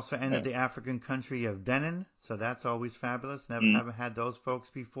Iran. We also entered Yeah. the African country of Benin. So that's always fabulous. Never Mm-hmm. haven't had those folks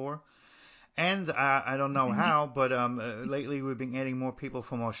before. And I don't know Mm-hmm. how, but lately we've been adding more people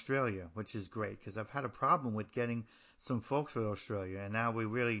from Australia, which is great because I've had a problem with getting some folks from Australia, and now we're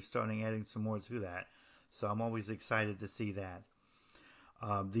really starting adding some more to that. So I'm always excited to see that.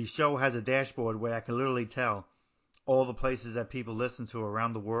 The show has a dashboard where I can literally tell all the places that people listen to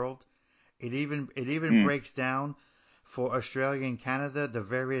around the world. It even Mm. breaks down for Australia and Canada the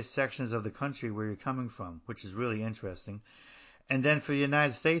various sections of the country where you're coming from, which is really interesting. And then for the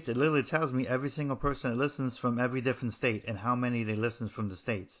United States, it literally tells me every single person that listens from every different state and how many they listen from the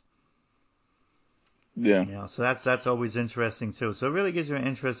states. Yeah. So that's always interesting too. So it really gives you an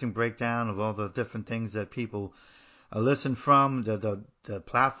interesting breakdown of all the different things that people listen from, the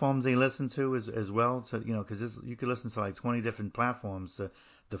platforms they listen to as well. So, because you could listen to like 20 different platforms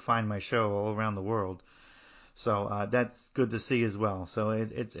to find my show all around the world. So that's good to see as well. So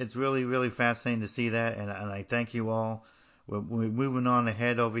it's really, really fascinating to see that, and I thank you all. We're moving on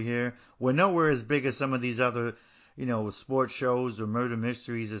ahead over here. We're nowhere as big as some of these other, sports shows or murder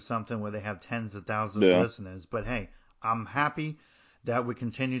mysteries or something where they have tens of thousands of Yeah. listeners. But hey, I'm happy that we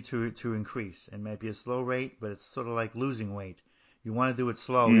continue to increase. It might be a slow rate, but it's sort of like losing weight. You want to do it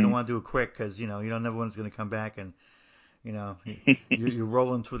slow. You don't Mm. want to do it quick because you don't know everyone's going to come back and you're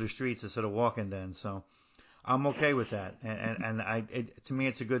rolling through the streets instead of walking. Then so. I'm okay with that, and to me,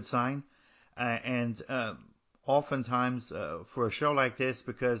 it's a good sign. And oftentimes, for a show like this,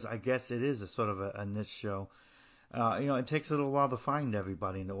 because I guess it is a sort of a niche show, it takes a little while to find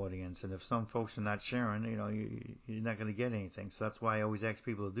everybody in the audience. And if some folks are not sharing, you're not going to get anything. So that's why I always ask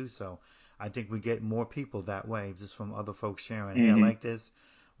people to do so. I think we get more people that way, just from other folks sharing. Hey, I Hmm. like this.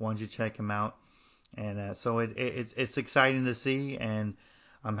 Why don't you check them out? And so it's exciting to see, and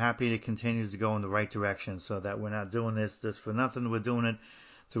I'm happy it continues to go in the right direction, so that we're not doing this just for nothing. We're doing it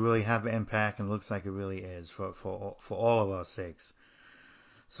to really have an impact, and it looks like it really is for all of our sakes.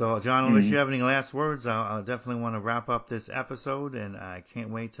 So, John, unless Hmm. you have any last words, I'll definitely want to wrap up this episode, and I can't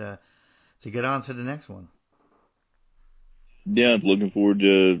wait to get on to the next one. Yeah, looking forward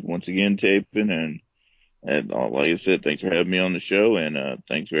to once again taping, and like I said, thanks for having me on the show, and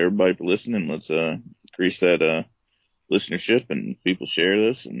thanks for everybody for listening. Let's increase that listenership and people share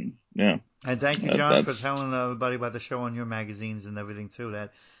this, and yeah, And thank you, John, for that's telling everybody about the show on your magazines and everything too.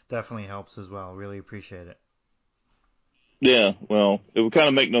 That definitely helps as well. Really appreciate it. yeah. Well, it would kind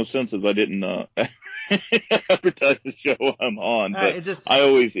of make no sense if I didn't advertise the show I'm on, but It just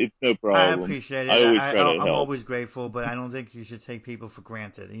it's no I problem. appreciate it. I always try to I'm help. always grateful, but I don't think you should take people for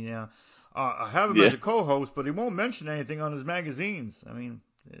granted. I have him as Yeah, a co-host, but he won't mention anything on his magazines. I mean,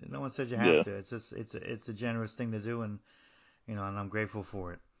 no one says you have yeah. to. It's just it's a generous thing to do, and and I'm grateful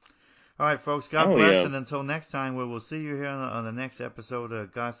for it. All right, folks. God Oh bless, yeah. and until next time, we will see you here on the next episode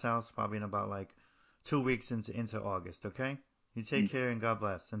of God's House, probably in about like 2 weeks into August. Okay. You take care, and God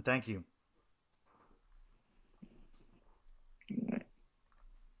bless, and thank you.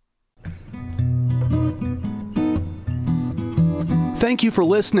 Thank you for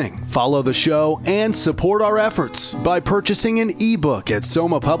listening. Follow the show and support our efforts by purchasing an ebook at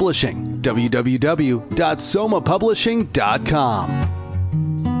Soma Publishing, www.somapublishing.com.